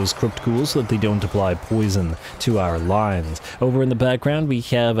knock out those Crypt Ghouls so that they don't apply poison to our lines. Over in the background, we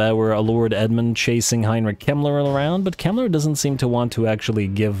have our Lord Edmund chasing Heinrich Kemmler around, but Kemmler doesn't seem to want to actually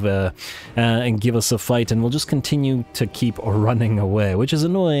give us a fight, and we'll just continue to keep running away, which is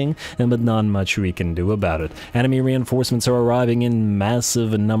annoying, but not much we can do about it. Enemy reinforcements are arriving in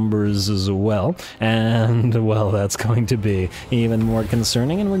massive numbers as well, and, well, that's going to be even more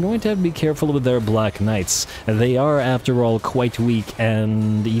concerning, and we're going to have to be careful with their Black Knights. They are, after all, quite weak,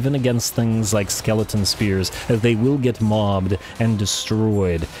 and even against things like skeleton spears, they will get mobbed and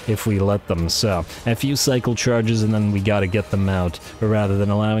destroyed if we let them. So a few cycle charges and then we gotta get them out rather than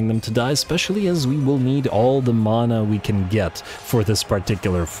allowing them to die, especially as we will need all the mana we can get for this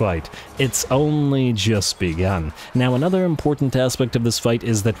particular fight. It's only just begun. Now, another important aspect of this fight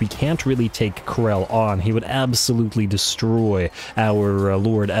is that we can't really take Krell on. He would absolutely destroy our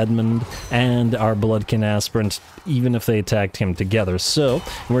Lord Edmund and our Bloodkin Aspirant even if they attacked him together. So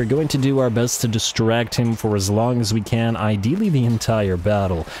we're going to do our best to distract him for as long as we can, ideally the entire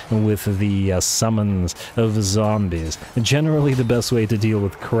battle, with the summons of zombies. Generally the best way to deal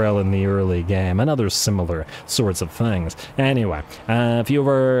with Krell in the early game, and other similar sorts of things. Anyway, a few of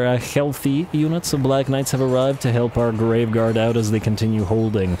our healthy units of Black Knights have arrived to help our Graveguard out as they continue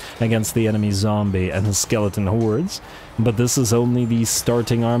holding against the enemy zombie and skeleton hordes. But this is only the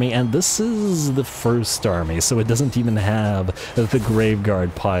starting army, and this is the first army, so it doesn't even have the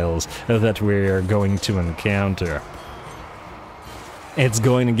Graveguard piles that we're going to encounter. It's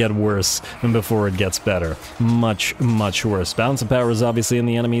going to get worse before it gets better. Much, much worse. Balance of power is obviously in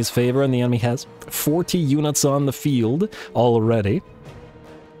the enemy's favor, and the enemy has 40 units on the field already.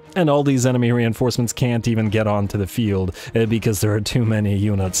 And all these enemy reinforcements can't even get onto the field because there are too many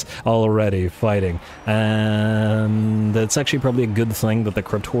units already fighting. And it's actually probably a good thing that the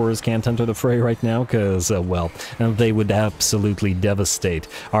Crypt Horrors can't enter the fray right now, because, well, they would absolutely devastate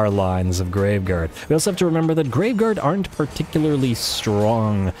our lines of Graveguard. We also have to remember that Graveguard aren't particularly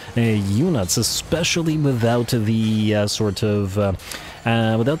strong units, especially without the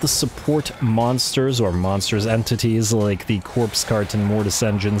without the support monsters, or monsters entities like the Corpse Cart and Mortis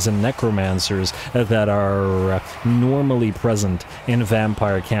Engines and Necromancers that are normally present in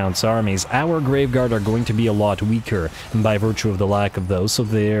Vampire Count's armies. Our Graveguard are going to be a lot weaker by virtue of the lack of those, so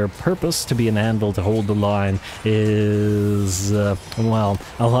their purpose to be an anvil to hold the line is, well,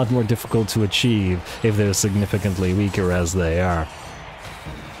 a lot more difficult to achieve if they're significantly weaker as they are.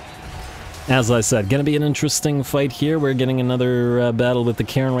 As I said, gonna be an interesting fight here. We're getting another battle with the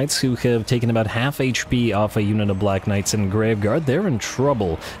Cairn Knights, who have taken about half HP off a unit of Black Knights in Graveguard. They're in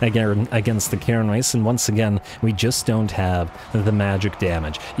trouble against the Cairn Knights, and once again, we just don't have the magic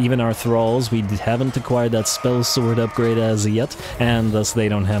damage. Even our Thralls, we haven't acquired that Spell Sword upgrade as yet, and thus they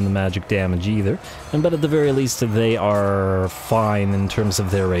don't have the magic damage either. But at the very least, they are fine in terms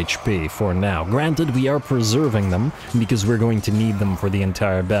of their HP for now. Granted, we are preserving them, because we're going to need them for the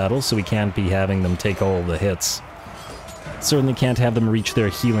entire battle, so we can't be having them take all the hits. Certainly can't have them reach their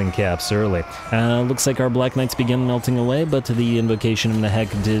healing caps early. Looks like our Black Knights begin melting away, but the Invocation of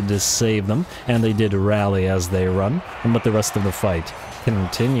Nehek did save them, and they did rally as they run, but the rest of the fight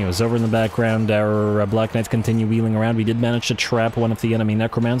continues. Over in the background, our Black Knights continue wheeling around. We did manage to trap one of the enemy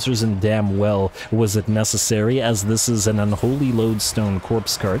Necromancers, and damn well was it necessary, as this is an Unholy Lodestone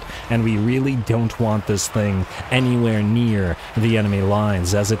corpse cart, and we really don't want this thing anywhere near the enemy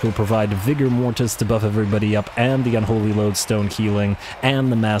lines, as it will provide Vigor Mortis to buff everybody up, and the Unholy Lodestone healing,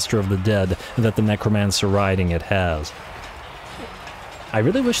 and the Master of the Dead that the Necromancer riding it has. I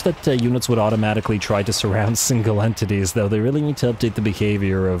really wish that units would automatically try to surround single entities, though. They really need to update the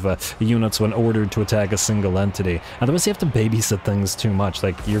behavior of units when ordered to attack a single entity. Otherwise you have to babysit things too much.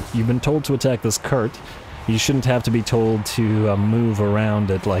 Like, you've been told to attack this cart, you shouldn't have to be told to move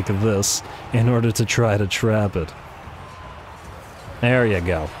around it like this in order to try to trap it. There you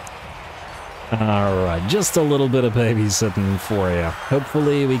go. Alright, just a little bit of babysitting for you.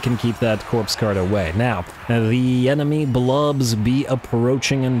 Hopefully we can keep that corpse cart away. Now, the enemy blobs be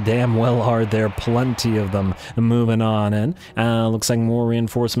approaching, and damn well are there plenty of them moving on in. Looks like more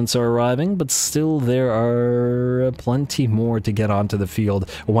reinforcements are arriving, but still there are plenty more to get onto the field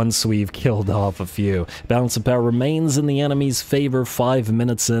once we've killed off a few. Balance of power remains in the enemy's favor 5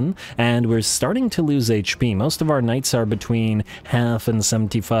 minutes in, and we're starting to lose HP. Most of our knights are between half and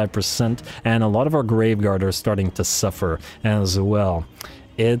 75%, and a lot of our Graveguard are starting to suffer as well.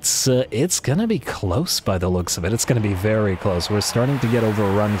 It's gonna be close by the looks of it. It's gonna be very close. We're starting to get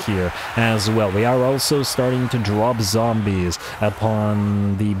overrun here as well. We are also starting to drop zombies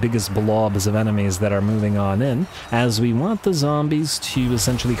upon the biggest blobs of enemies that are moving on in, as we want the zombies to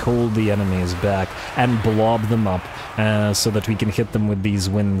essentially hold the enemies back and blob them up so that we can hit them with these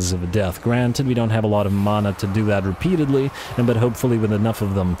winds of death. Granted, we don't have a lot of mana to do that repeatedly, but hopefully with enough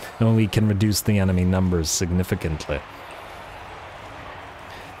of them, we can reduce the enemy numbers significantly.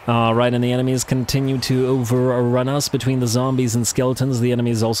 Alright, and the enemies continue to overrun us. Between the zombies and skeletons, the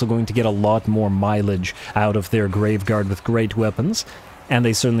enemy is also going to get a lot more mileage out of their Graveguard with great weapons, and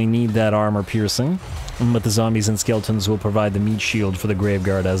they certainly need that armor piercing, but the zombies and skeletons will provide the meat shield for the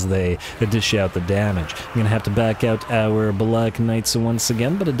Graveguard as they dish out the damage. I'm gonna have to back out our Black Knights once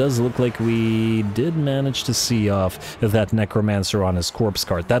again, but it does look like we did manage to see off that Necromancer on his corpse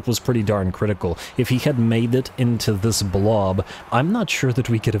cart. That was pretty darn critical. If he had made it into this blob, I'm not sure that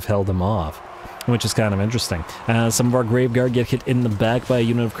we could have held him off, which is kind of interesting. Some of our Graveguard get hit in the back by a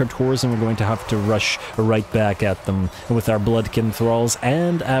unit of Crypt Horrors, and we're going to have to rush right back at them with our Bloodkin Thralls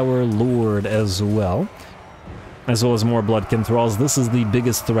and our Lord as well as more Bloodkin Thralls. This is the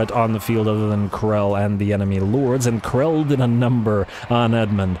biggest threat on the field other than Krell and the enemy Lords, and Krell did a number on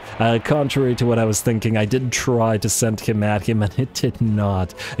Edmund. Contrary to what I was thinking, I did try to send him at him, and it did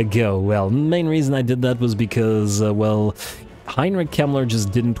not go well. The main reason I did that was because, well, Heinrich Kemmler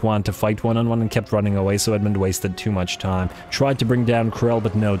just didn't want to fight one-on-one and kept running away, so Edmund wasted too much time. Tried to bring down Krell,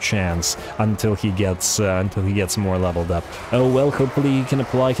 but no chance until he gets more leveled up. Oh well, hopefully he can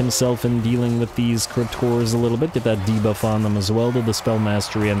apply himself in dealing with these Crypt Horrors a little bit, get that debuff on them as well, though the spell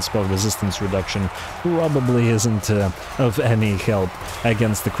mastery and spell resistance reduction probably isn't of any help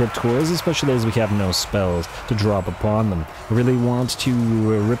against the Crypt Horrors, especially as we have no spells to drop upon them. Really want to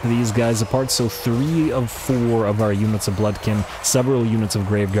rip these guys apart, so 3 of 4 of our units of Bloodkin, several units of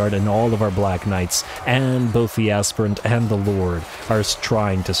Graveguard, and all of our Black Knights, and both the Aspirant and the Lord are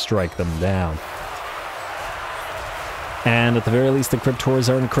trying to strike them down. And at the very least, the Crypt Horrors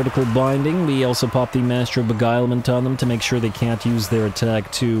are in critical binding. We also pop the Master of Beguilement on them to make sure they can't use their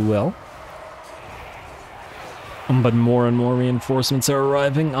attack too well. But more and more reinforcements are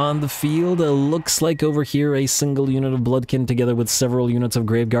arriving on the field. Looks like over here a single unit of Bloodkin together with several units of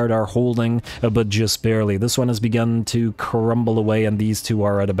Graveguard are holding, but just barely. This one has begun to crumble away, and these two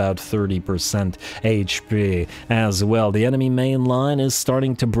are at about 30% HP as well. The enemy main line is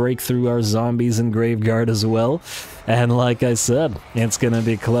starting to break through our zombies and Graveguard as well, and like I said, it's gonna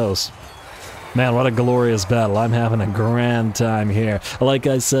be close. Man, what a glorious battle. I'm having a grand time here. Like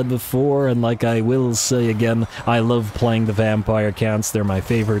I said before, and like I will say again, I love playing the Vampire Counts. They're my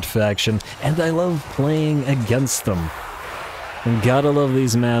favorite faction, and I love playing against them. And gotta love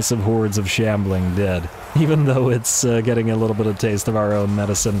these massive hordes of shambling dead, even though it's getting a little bit of taste of our own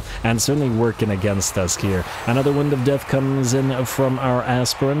medicine, and certainly working against us here. Another Wind of Death comes in from our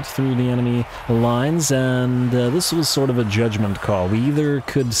aspirant through the enemy lines, and this was sort of a judgment call. We either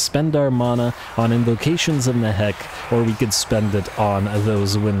could spend our mana on Invocations of the Heck, or we could spend it on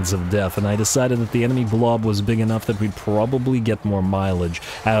those Winds of Death, and I decided that the enemy blob was big enough that we'd probably get more mileage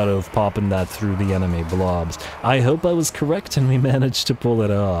out of popping that through the enemy blobs. I hope I was correct and we managed to pull it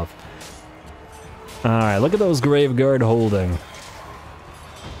off. Alright, look at those Graveguard holding.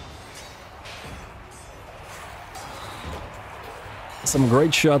 Some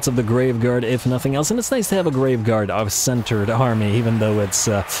great shots of the Graveguard, if nothing else, and it's nice to have a Graveguard-centered army, even though it's,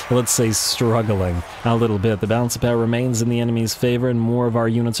 let's say, struggling a little bit. The balance of power remains in the enemy's favor, and more of our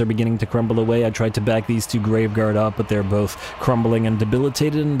units are beginning to crumble away. I tried to back these two Graveguard up, but they're both crumbling and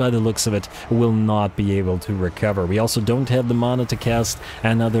debilitated, and by the looks of it, will not be able to recover. We also don't have the mana to cast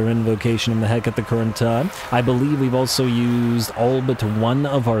another Invocation of the Heck at the current time. I believe we've also used all but one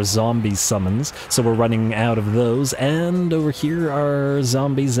of our zombie summons, so we're running out of those, and over here our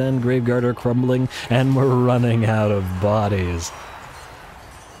zombies and Graveguard are crumbling, and we're running out of bodies.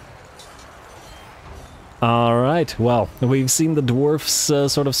 Alright, well, we've seen the dwarfs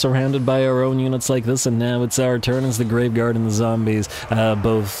sort of surrounded by our own units like this, and now it's our turn as the Graveguard and the zombies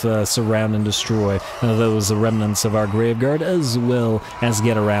both surround and destroy those remnants of our Graveguard, as well as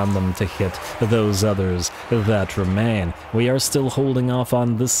get around them to hit those others that remain. We are still holding off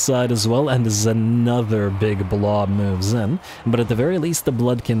on this side as well, and as another big blob moves in, but at the very least the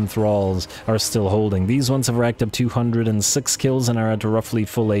Bloodkin Thralls are still holding. These ones have racked up 206 kills and are at roughly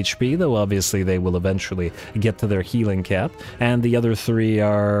full HP, though obviously they will eventually get to their healing cap, and the other three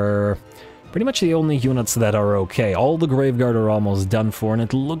are pretty much the only units that are okay. All the Graveguard are almost done for, and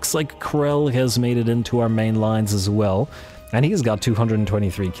it looks like Krell has made it into our main lines as well, and he's got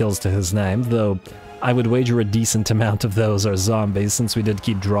 223 kills to his name, though I would wager a decent amount of those are zombies, since we did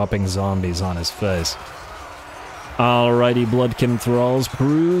keep dropping zombies on his face. Alrighty, Bloodkin Thralls,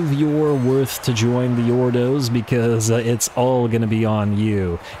 prove your worth to join the Ordos, because it's all gonna be on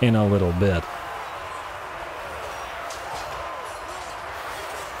you in a little bit.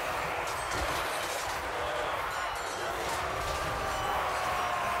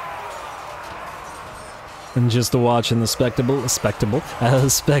 And just watching the spectacle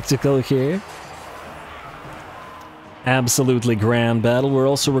here. Absolutely grand battle. We're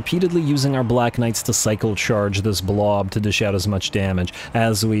also repeatedly using our Black Knights to cycle charge this blob to dish out as much damage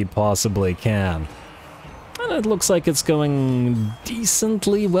as we possibly can. And it looks like it's going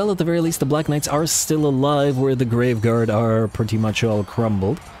decently well. At the very least, the Black Knights are still alive, where the Graveguard are pretty much all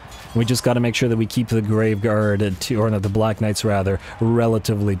crumbled. We just got to make sure that we keep the Graveguard, or the Black Knights rather,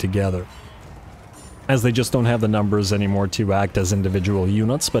 relatively together, as they just don't have the numbers anymore to act as individual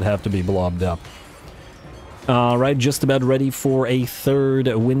units, but have to be blobbed up. Alright, just about ready for a third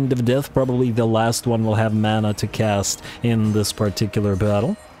Wind of Death. Probably the last one will have mana to cast in this particular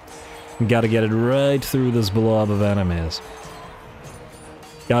battle. Gotta get it right through this blob of enemies.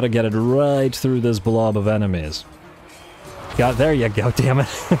 Gotta get it right through this blob of enemies. There you go, damn it.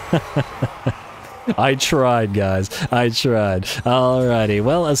 I tried, guys. I tried. Alrighty,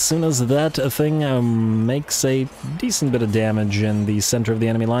 well, as soon as that thing makes a decent bit of damage in the center of the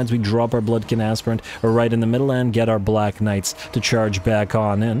enemy lines, we drop our Bloodkin Aspirant right in the middle and get our Black Knights to charge back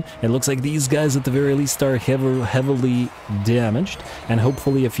on in. It looks like these guys at the very least are heavily damaged, and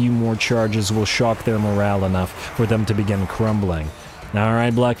hopefully a few more charges will shock their morale enough for them to begin crumbling.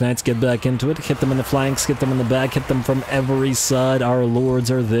 Alright, Black Knights, get back into it. Hit them in the flanks, hit them in the back, hit them from every side. Our lords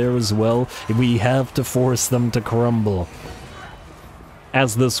are there as well. We have to force them to crumble,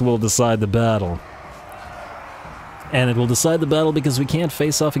 as this will decide the battle. And it will decide the battle because we can't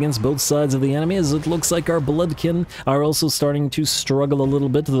face off against both sides of the enemy, as it looks like our Bloodkin are also starting to struggle a little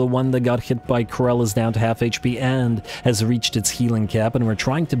bit. The one that got hit by Krell is down to half HP and has reached its healing cap, and we're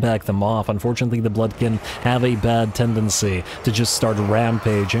trying to back them off. Unfortunately, the Bloodkin have a bad tendency to just start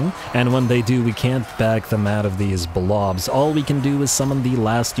rampaging, and when they do, we can't back them out of these blobs. All we can do is summon the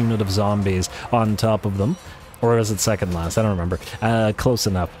last unit of zombies on top of them. Or is it second last? I don't remember. Close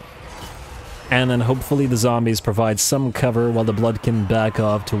enough. And then hopefully the zombies provide some cover while the Bloodkin back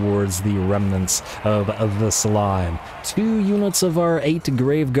off towards the remnants of this line. 2 units of our 8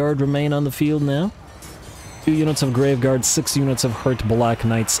 Graveguard remain on the field now. 2 units of Graveguard, 6 units of hurt Black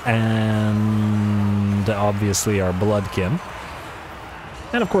Knights, and obviously our Bloodkin.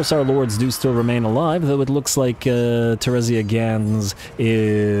 And of course our lords do still remain alive, though it looks like Teresia Gans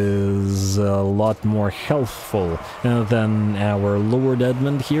is a lot more healthful than our Lord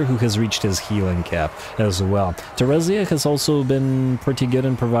Edmund here, who has reached his healing cap as well. Teresia has also been pretty good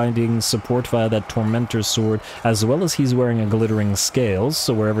in providing support via that Tormentor sword, as well as he's wearing a glittering scales,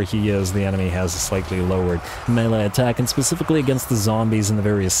 so wherever he is, the enemy has a slightly lowered melee attack, and specifically against the zombies and the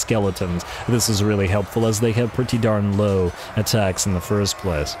various skeletons, this is really helpful as they have pretty darn low attacks in the first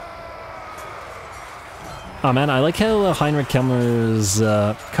place. Oh man, I like how Heinrich Kemmler's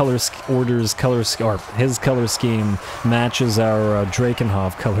his color scheme matches our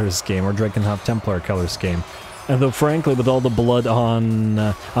Drakenhof color scheme, or Drakenhof Templar color scheme. And though frankly, with all the blood on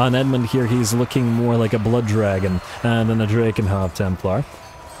Edmund here, he's looking more like a blood dragon than a Drakenhof Templar.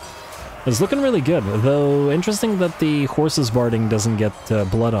 It's looking really good, though interesting that the horse's barding doesn't get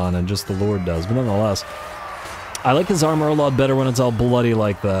blood on it, just the Lord does, but nonetheless. I like his armor a lot better when it's all bloody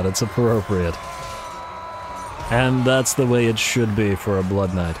like that, it's appropriate. And that's the way it should be for a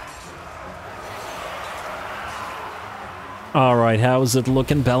Blood Knight. Alright, how's it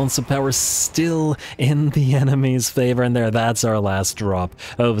looking? Balance of power still in the enemy's favor, and that's our last drop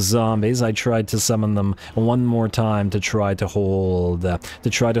of zombies. I tried to summon them one more time to try to hold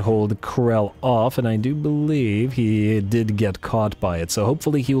Krell off, and I do believe he did get caught by it, so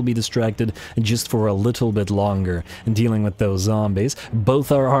hopefully he will be distracted just for a little bit longer in dealing with those zombies.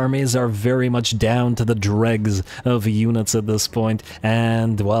 Both our armies are very much down to the dregs of units at this point,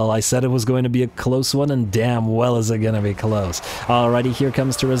 and, well, I said it was going to be a close one, and damn well is it going to be close. Alrighty, here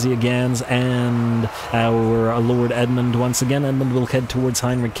comes Teresia Gans and our Lord Edmund once again. Edmund will head towards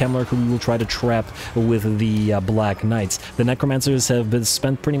Heinrich Kemmler, who we will try to trap with the Black Knights. The Necromancers have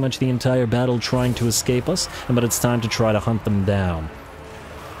spent pretty much the entire battle trying to escape us, but it's time to try to hunt them down.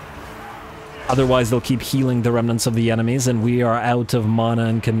 Otherwise, they'll keep healing the remnants of the enemies, and we are out of mana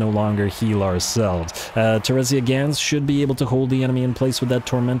and can no longer heal ourselves. Teresia Gans should be able to hold the enemy in place with that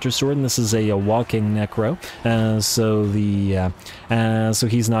Tormentor sword, and this is a walking Necro, so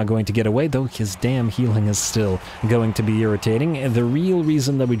he's not going to get away, though his damn healing is still going to be irritating. The real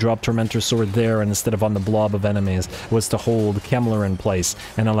reason that we dropped Tormentor sword there instead of on the blob of enemies was to hold Kemmler in place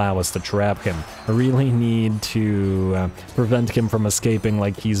and allow us to trap him. I really need to prevent him from escaping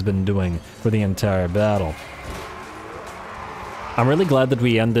like he's been doing for the entire battle. I'm really glad that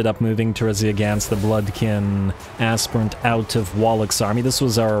we ended up moving Teresia Gans, the Bloodkin aspirant, out of Walach's army. This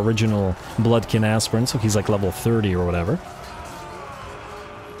was our original Bloodkin aspirant, so he's like level 30 or whatever.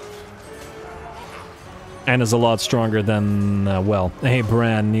 And is a lot stronger than, well, a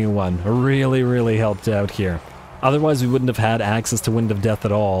brand new one. Really, really helped out here. Otherwise, we wouldn't have had access to Wind of Death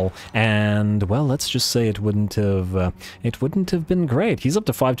at all, and, well, let's just say it wouldn't have been great. He's up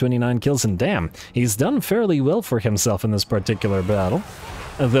to 529 kills, and damn, he's done fairly well for himself in this particular battle,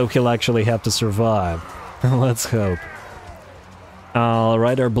 though he'll actually have to survive. Let's hope.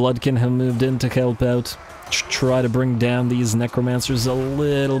 Alright, our Bloodkin have moved in to help out, try to bring down these Necromancers a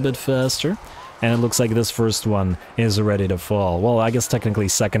little bit faster. And it looks like this first one is ready to fall. Well, I guess technically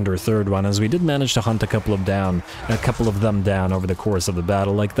second or third one, as we did manage to hunt a couple of them down over the course of the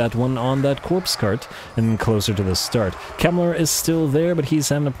battle, like that one on that corpse cart, and closer to the start. Kemmler is still there, but he's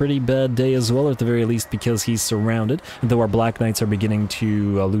having a pretty bad day as well, at the very least because he's surrounded, though our Black Knights are beginning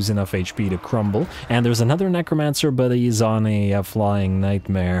to lose enough HP to crumble. And there's another Necromancer, but he's on a flying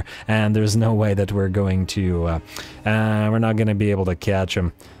nightmare, and there's no way that we're going to, we're not going to be able to catch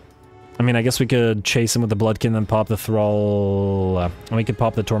him. I mean, I guess we could chase him with the Bloodkin and pop the Thrall, we could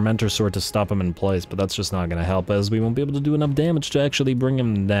pop the Tormentor sword to stop him in place, but that's just not going to help, as we won't be able to do enough damage to actually bring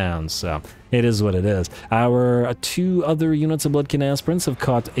him down, so it is what it is. Our two other units of Bloodkin aspirants have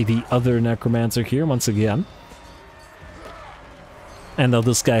caught the other Necromancer here once again. And though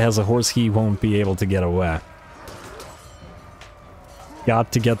this guy has a horse, he won't be able to get away.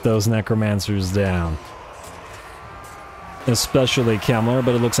 Got to get those Necromancers down. Especially Kemmler,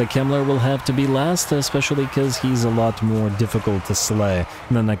 but it looks like Kemmler will have to be last, especially because he's a lot more difficult to slay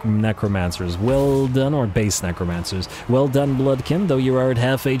than Necromancers. Well done, or base Necromancers. Well done, Bloodkin, though you are at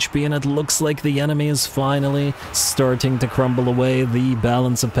half HP, and it looks like the enemy is finally starting to crumble away. The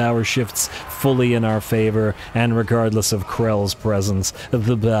balance of power shifts fully in our favor, and regardless of Krell's presence,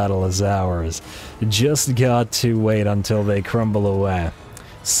 the battle is ours. Just got to wait until they crumble away.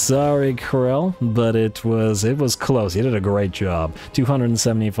 Sorry, Krell, but it was close. You did a great job.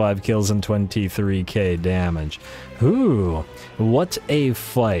 275 kills and 23k damage. Ooh, what a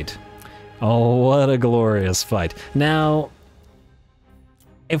fight. Oh, what a glorious fight. Now,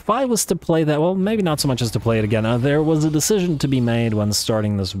 if I was to play that, well, maybe not so much as to play it again, there was a decision to be made when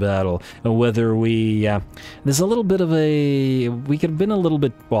starting this battle, whether we, there's a little bit of a, we could have been a little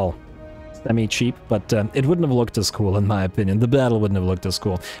bit, well, semi-cheap, but it wouldn't have looked as cool in my opinion. The battle wouldn't have looked as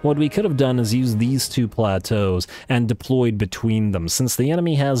cool. What we could have done is use these two plateaus and deployed between them. Since the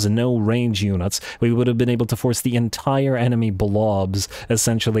enemy has no range units, we would have been able to force the entire enemy blobs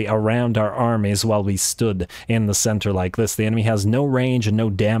essentially around our armies while we stood in the center like this. The enemy has no range and no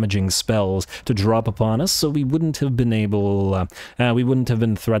damaging spells to drop upon us, so we wouldn't have been able, we wouldn't have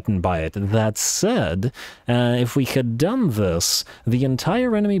been threatened by it. That said, if we had done this, the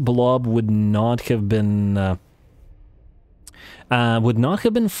entire enemy blob would not have been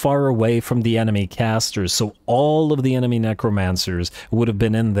far away from the enemy casters, so all of the enemy necromancers would have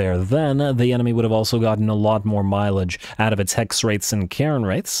been in there. Then the enemy would have also gotten a lot more mileage out of its hex rates and cairn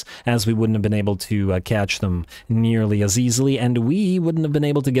rates, as we wouldn't have been able to catch them nearly as easily, and we wouldn't have been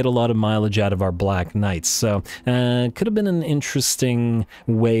able to get a lot of mileage out of our Black Knights. So could have been an interesting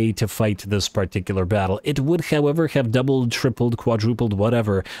way to fight this particular battle. It would, however, have doubled, tripled, quadrupled,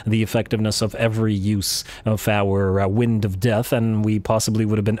 whatever, the effectiveness of every use of our Wind of Death, and we possibly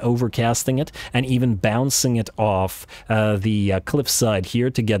would have been overcasting it and even bouncing it off the cliffside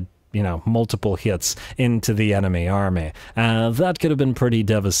here to get, you know, multiple hits into the enemy army. That could have been pretty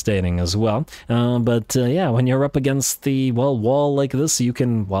devastating as well. But yeah, when you're up against the, well, wall like this, you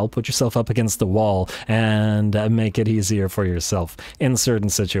can, well, put yourself up against the wall and make it easier for yourself in certain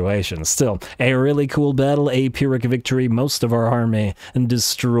situations. Still, a really cool battle, a Pyrrhic victory, most of our army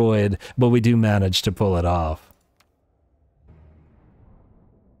destroyed, but we do manage to pull it off.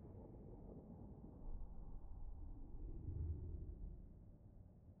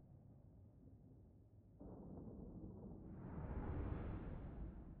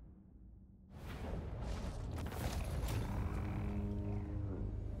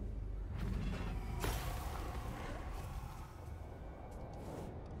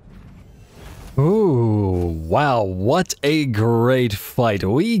 Ooh, wow, what a great fight.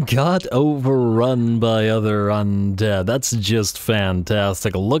 We got overrun by other undead. That's just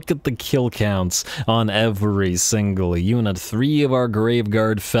fantastic. Look at the kill counts on every single unit. 3 of our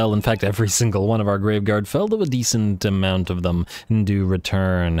Graveguard fell. In fact, every single one of our Graveguard fell, though a decent amount of them do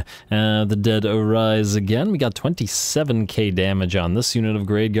return. The dead arise again. We got 27k damage on this unit of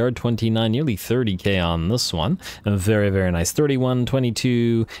Graveguard, 29, nearly 30k on this one. Very, very nice. 31,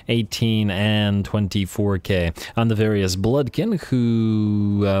 22, 18, and 24k on the various Bloodkin,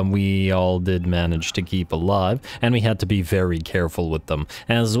 who we all did manage to keep alive, and we had to be very careful with them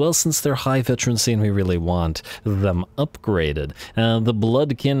as well, since they're high veterancy and we really want them upgraded. The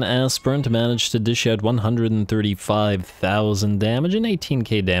Bloodkin Aspirant managed to dish out 135,000 damage and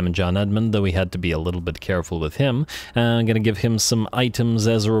 18k damage on Edmund, though we had to be a little bit careful with him. I'm gonna give him some items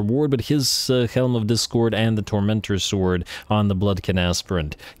as a reward, but his Helm of Discord and the Tormentor Sword on the Bloodkin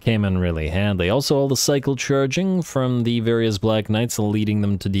Aspirant came in really handy. Also, all the cycle charging from the various Black Knights, leading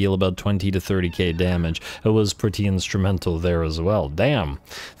them to deal about 20 to 30k damage. It was pretty instrumental there as well. Damn.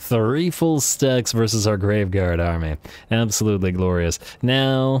 3 full stacks versus our Graveguard army. Absolutely glorious.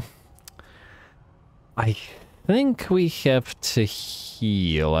 Now, I think we have to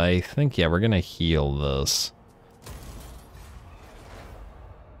heal. I think, yeah, we're gonna heal this.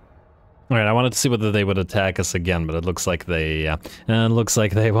 Alright, I wanted to see whether they would attack us again, but it looks like they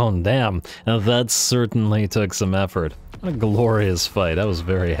won't. Damn, that certainly took some effort. What a glorious fight. I was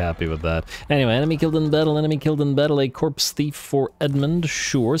very happy with that. Anyway, enemy killed in battle, a corpse thief for Edmund,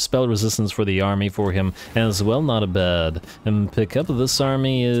 sure. Spell resistance for the army for him as well, not a bad pickup. This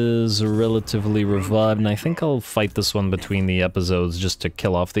army is relatively revived, and I think I'll fight this one between the episodes just to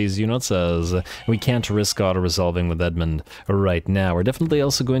kill off these units, as we can't risk auto-resolving with Edmund right now. We're definitely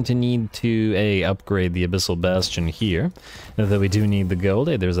also going to need to, upgrade the Abyssal Bastion here, though we do need the gold.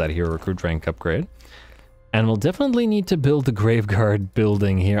 Hey, there's that hero recruit rank upgrade. And we'll definitely need to build the Graveguard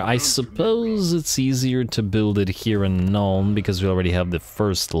building here. I suppose it's easier to build it here in Nuln because we already have the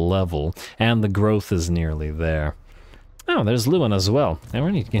first level, and the growth is nearly there. Oh, there's Lewin as well. And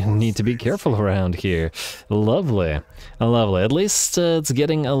we need to be careful around here. Lovely. Lovely. At least it's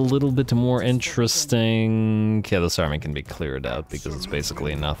getting a little bit more interesting. Okay, this army can be cleared out because it's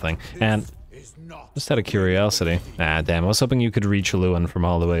basically nothing. And just out of curiosity. Ah, damn, I was hoping you could reach Lewin from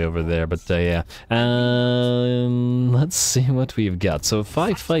all the way over there, but yeah. Let's see what we've got. So if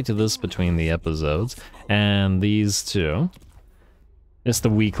I fight this between the episodes, and these two, just the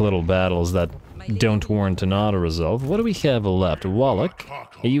weak little battles that don't warrant an auto-resolve. What do we have left? Walach,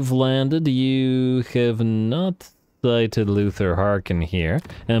 you've landed, you have not sighted Walach Harkon here,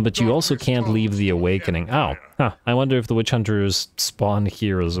 but you also can't leave the Awakening. Oh, huh. I wonder if the Witch Hunters spawn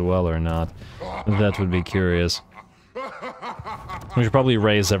here as well or not. That would be curious. We should probably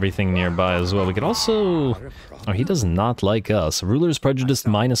raise everything nearby as well. We could also... Oh, he does not like us. Ruler's Prejudice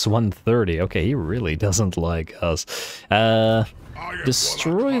minus 130. Okay, he really doesn't like us.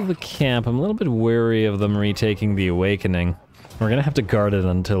 Destroy the camp. I'm a little bit wary of them retaking the Awakening. We're gonna have to guard it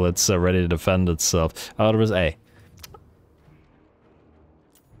until it's ready to defend itself.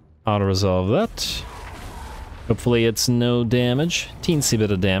 Auto-resolve that. Hopefully it's no damage. Teensy bit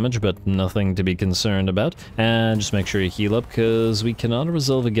of damage, but nothing to be concerned about. And just make sure you heal up, because we can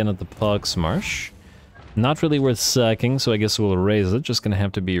auto-resolve again at the Pox Marsh. Not really worth sacking, so I guess we'll erase it. Just gonna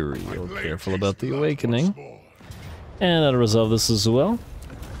have to be real careful about the Awakening. And auto-resolve this as well.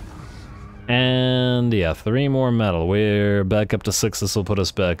 And yeah, 3 more metal. We're back up to 6. This will put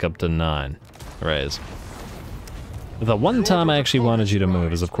us back up to 9. Raise. The one time I actually wanted you to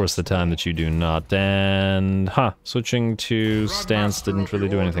move is, of course, the time that you do not. And, switching to stance didn't really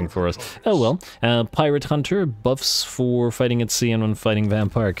do anything for us. Oh well. Pirate Hunter, buffs for fighting at sea and when fighting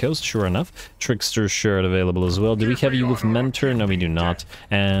Vampire Coast, sure enough. Trickster Shard available as well. Do we have you with Mentor? No, we do not.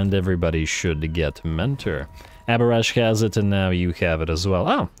 And everybody should get Mentor. Abarash has it, and now you have it as well.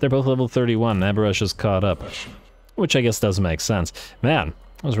 Oh, they're both level 31. Abarash is caught up. Which I guess does make sense. Man,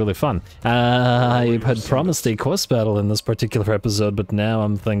 that was really fun. I had promised a quest battle in this particular episode, but now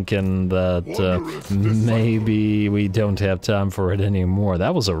I'm thinking that maybe we don't have time for it anymore.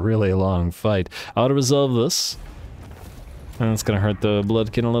 That was a really long fight. Auto-resolve this. And it's gonna hurt the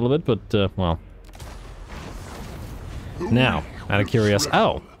Bloodkin a little bit, but, well. Now, out of curiosity...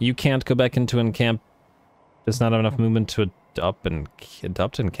 Oh, you can't go back into encamp. There's not enough movement to adopt in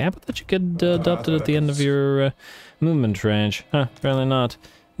camp. I thought you could adopt it at the end of your movement range. Huh, apparently not.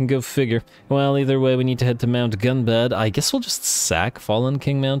 Go figure. Well, either way, we need to head to Mount Gunbad. I guess we'll just sack Fallen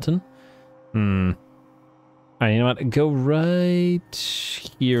King Mountain. Alright, you know what? Go right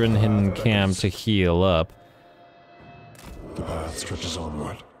here in Hidden Camp to heal up. The path stretches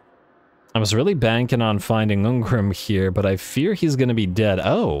onward. I was really banking on finding Ungrim here, but I fear he's gonna be dead.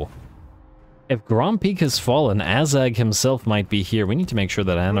 Oh! If Grompeak has fallen, Azag himself might be here. We need to make sure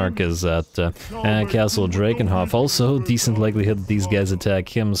that Anarch is at Castle Drakenhof. Also, decent likelihood that these guys attack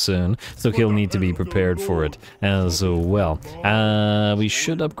him soon, so he'll need to be prepared for it as well. We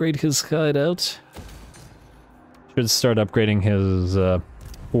should upgrade his hideout. Should start upgrading his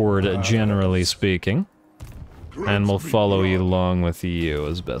horde, generally speaking. And we'll follow you along with you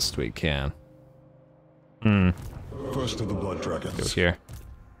as best we can. First of the blood dragons. Go here.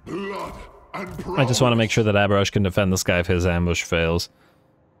 Blood. I just want to make sure that Abarash can defend this guy if his ambush fails.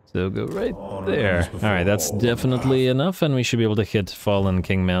 So go right there. Alright, that's definitely enough, and we should be able to hit Fallen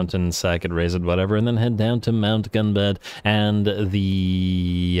King Mountain, sack it, raise it, whatever, and then head down to Mount Gunbad and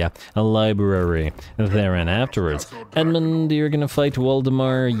the library therein afterwards. Edmund, you're gonna fight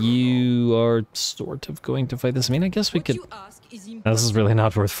Waldemar. You are sort of going to fight this. I mean, I guess we could... This is really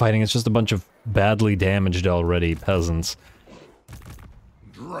not worth fighting. It's just a bunch of badly damaged already peasants.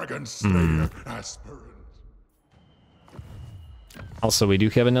 Dragon Slayer aspirant. Also, we do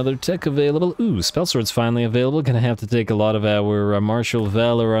have another tech available. Ooh, Spell Sword's finally available. Gonna have to take a lot of our martial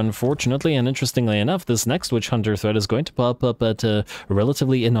valor, unfortunately. And interestingly enough, this next Witch Hunter threat is going to pop up at a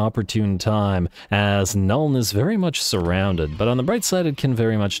relatively inopportune time, as Nuln is very much surrounded. But on the bright side, it can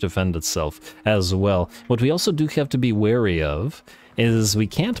very much defend itself as well. What we also do have to be wary of is we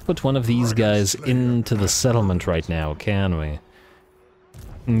can't put one of these guys into the settlement right now, can we?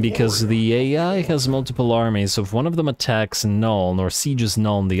 Because the AI has multiple armies, so if one of them attacks Nuln or sieges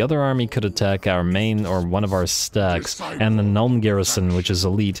Nuln, the other army could attack our main or one of our stacks, and the Nuln garrison, which is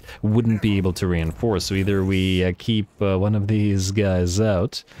elite, wouldn't be able to reinforce. So either we keep one of these guys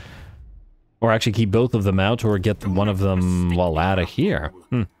out, or actually keep both of them out, or get one of them while out of here.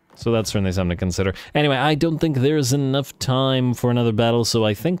 So that's certainly something to consider. Anyway, I don't think there's enough time for another battle, so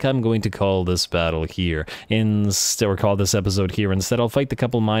I think I'm going to call this battle here. Or call this episode here. Instead, I'll fight the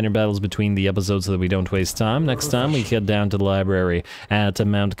couple minor battles between the episodes so that we don't waste time. Next time, we head down to the library at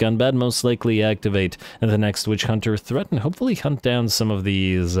Mount Gunbad, most likely activate the next Witch Hunter threat, and hopefully hunt down some of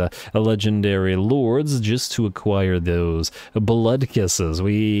these legendary lords just to acquire those blood kisses.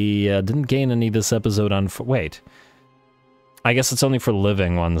 We didn't gain any this episode on... Wait. I guess it's only for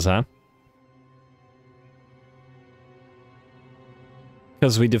living ones, huh?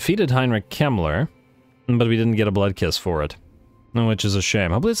 Because we defeated Heinrich Kemmler, but we didn't get a blood kiss for it. Which is a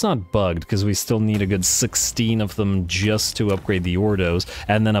shame. Hopefully it's not bugged, because we still need a good 16 of them just to upgrade the Ordos,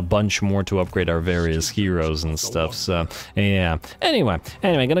 and then a bunch more to upgrade our various heroes and stuff, so, yeah. Anyway,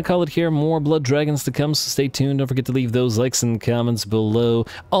 gonna call it here. More Blood Dragons to come, so stay tuned. Don't forget to leave those likes and comments below.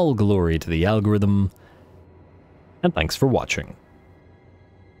 All glory to the algorithm, and thanks for watching.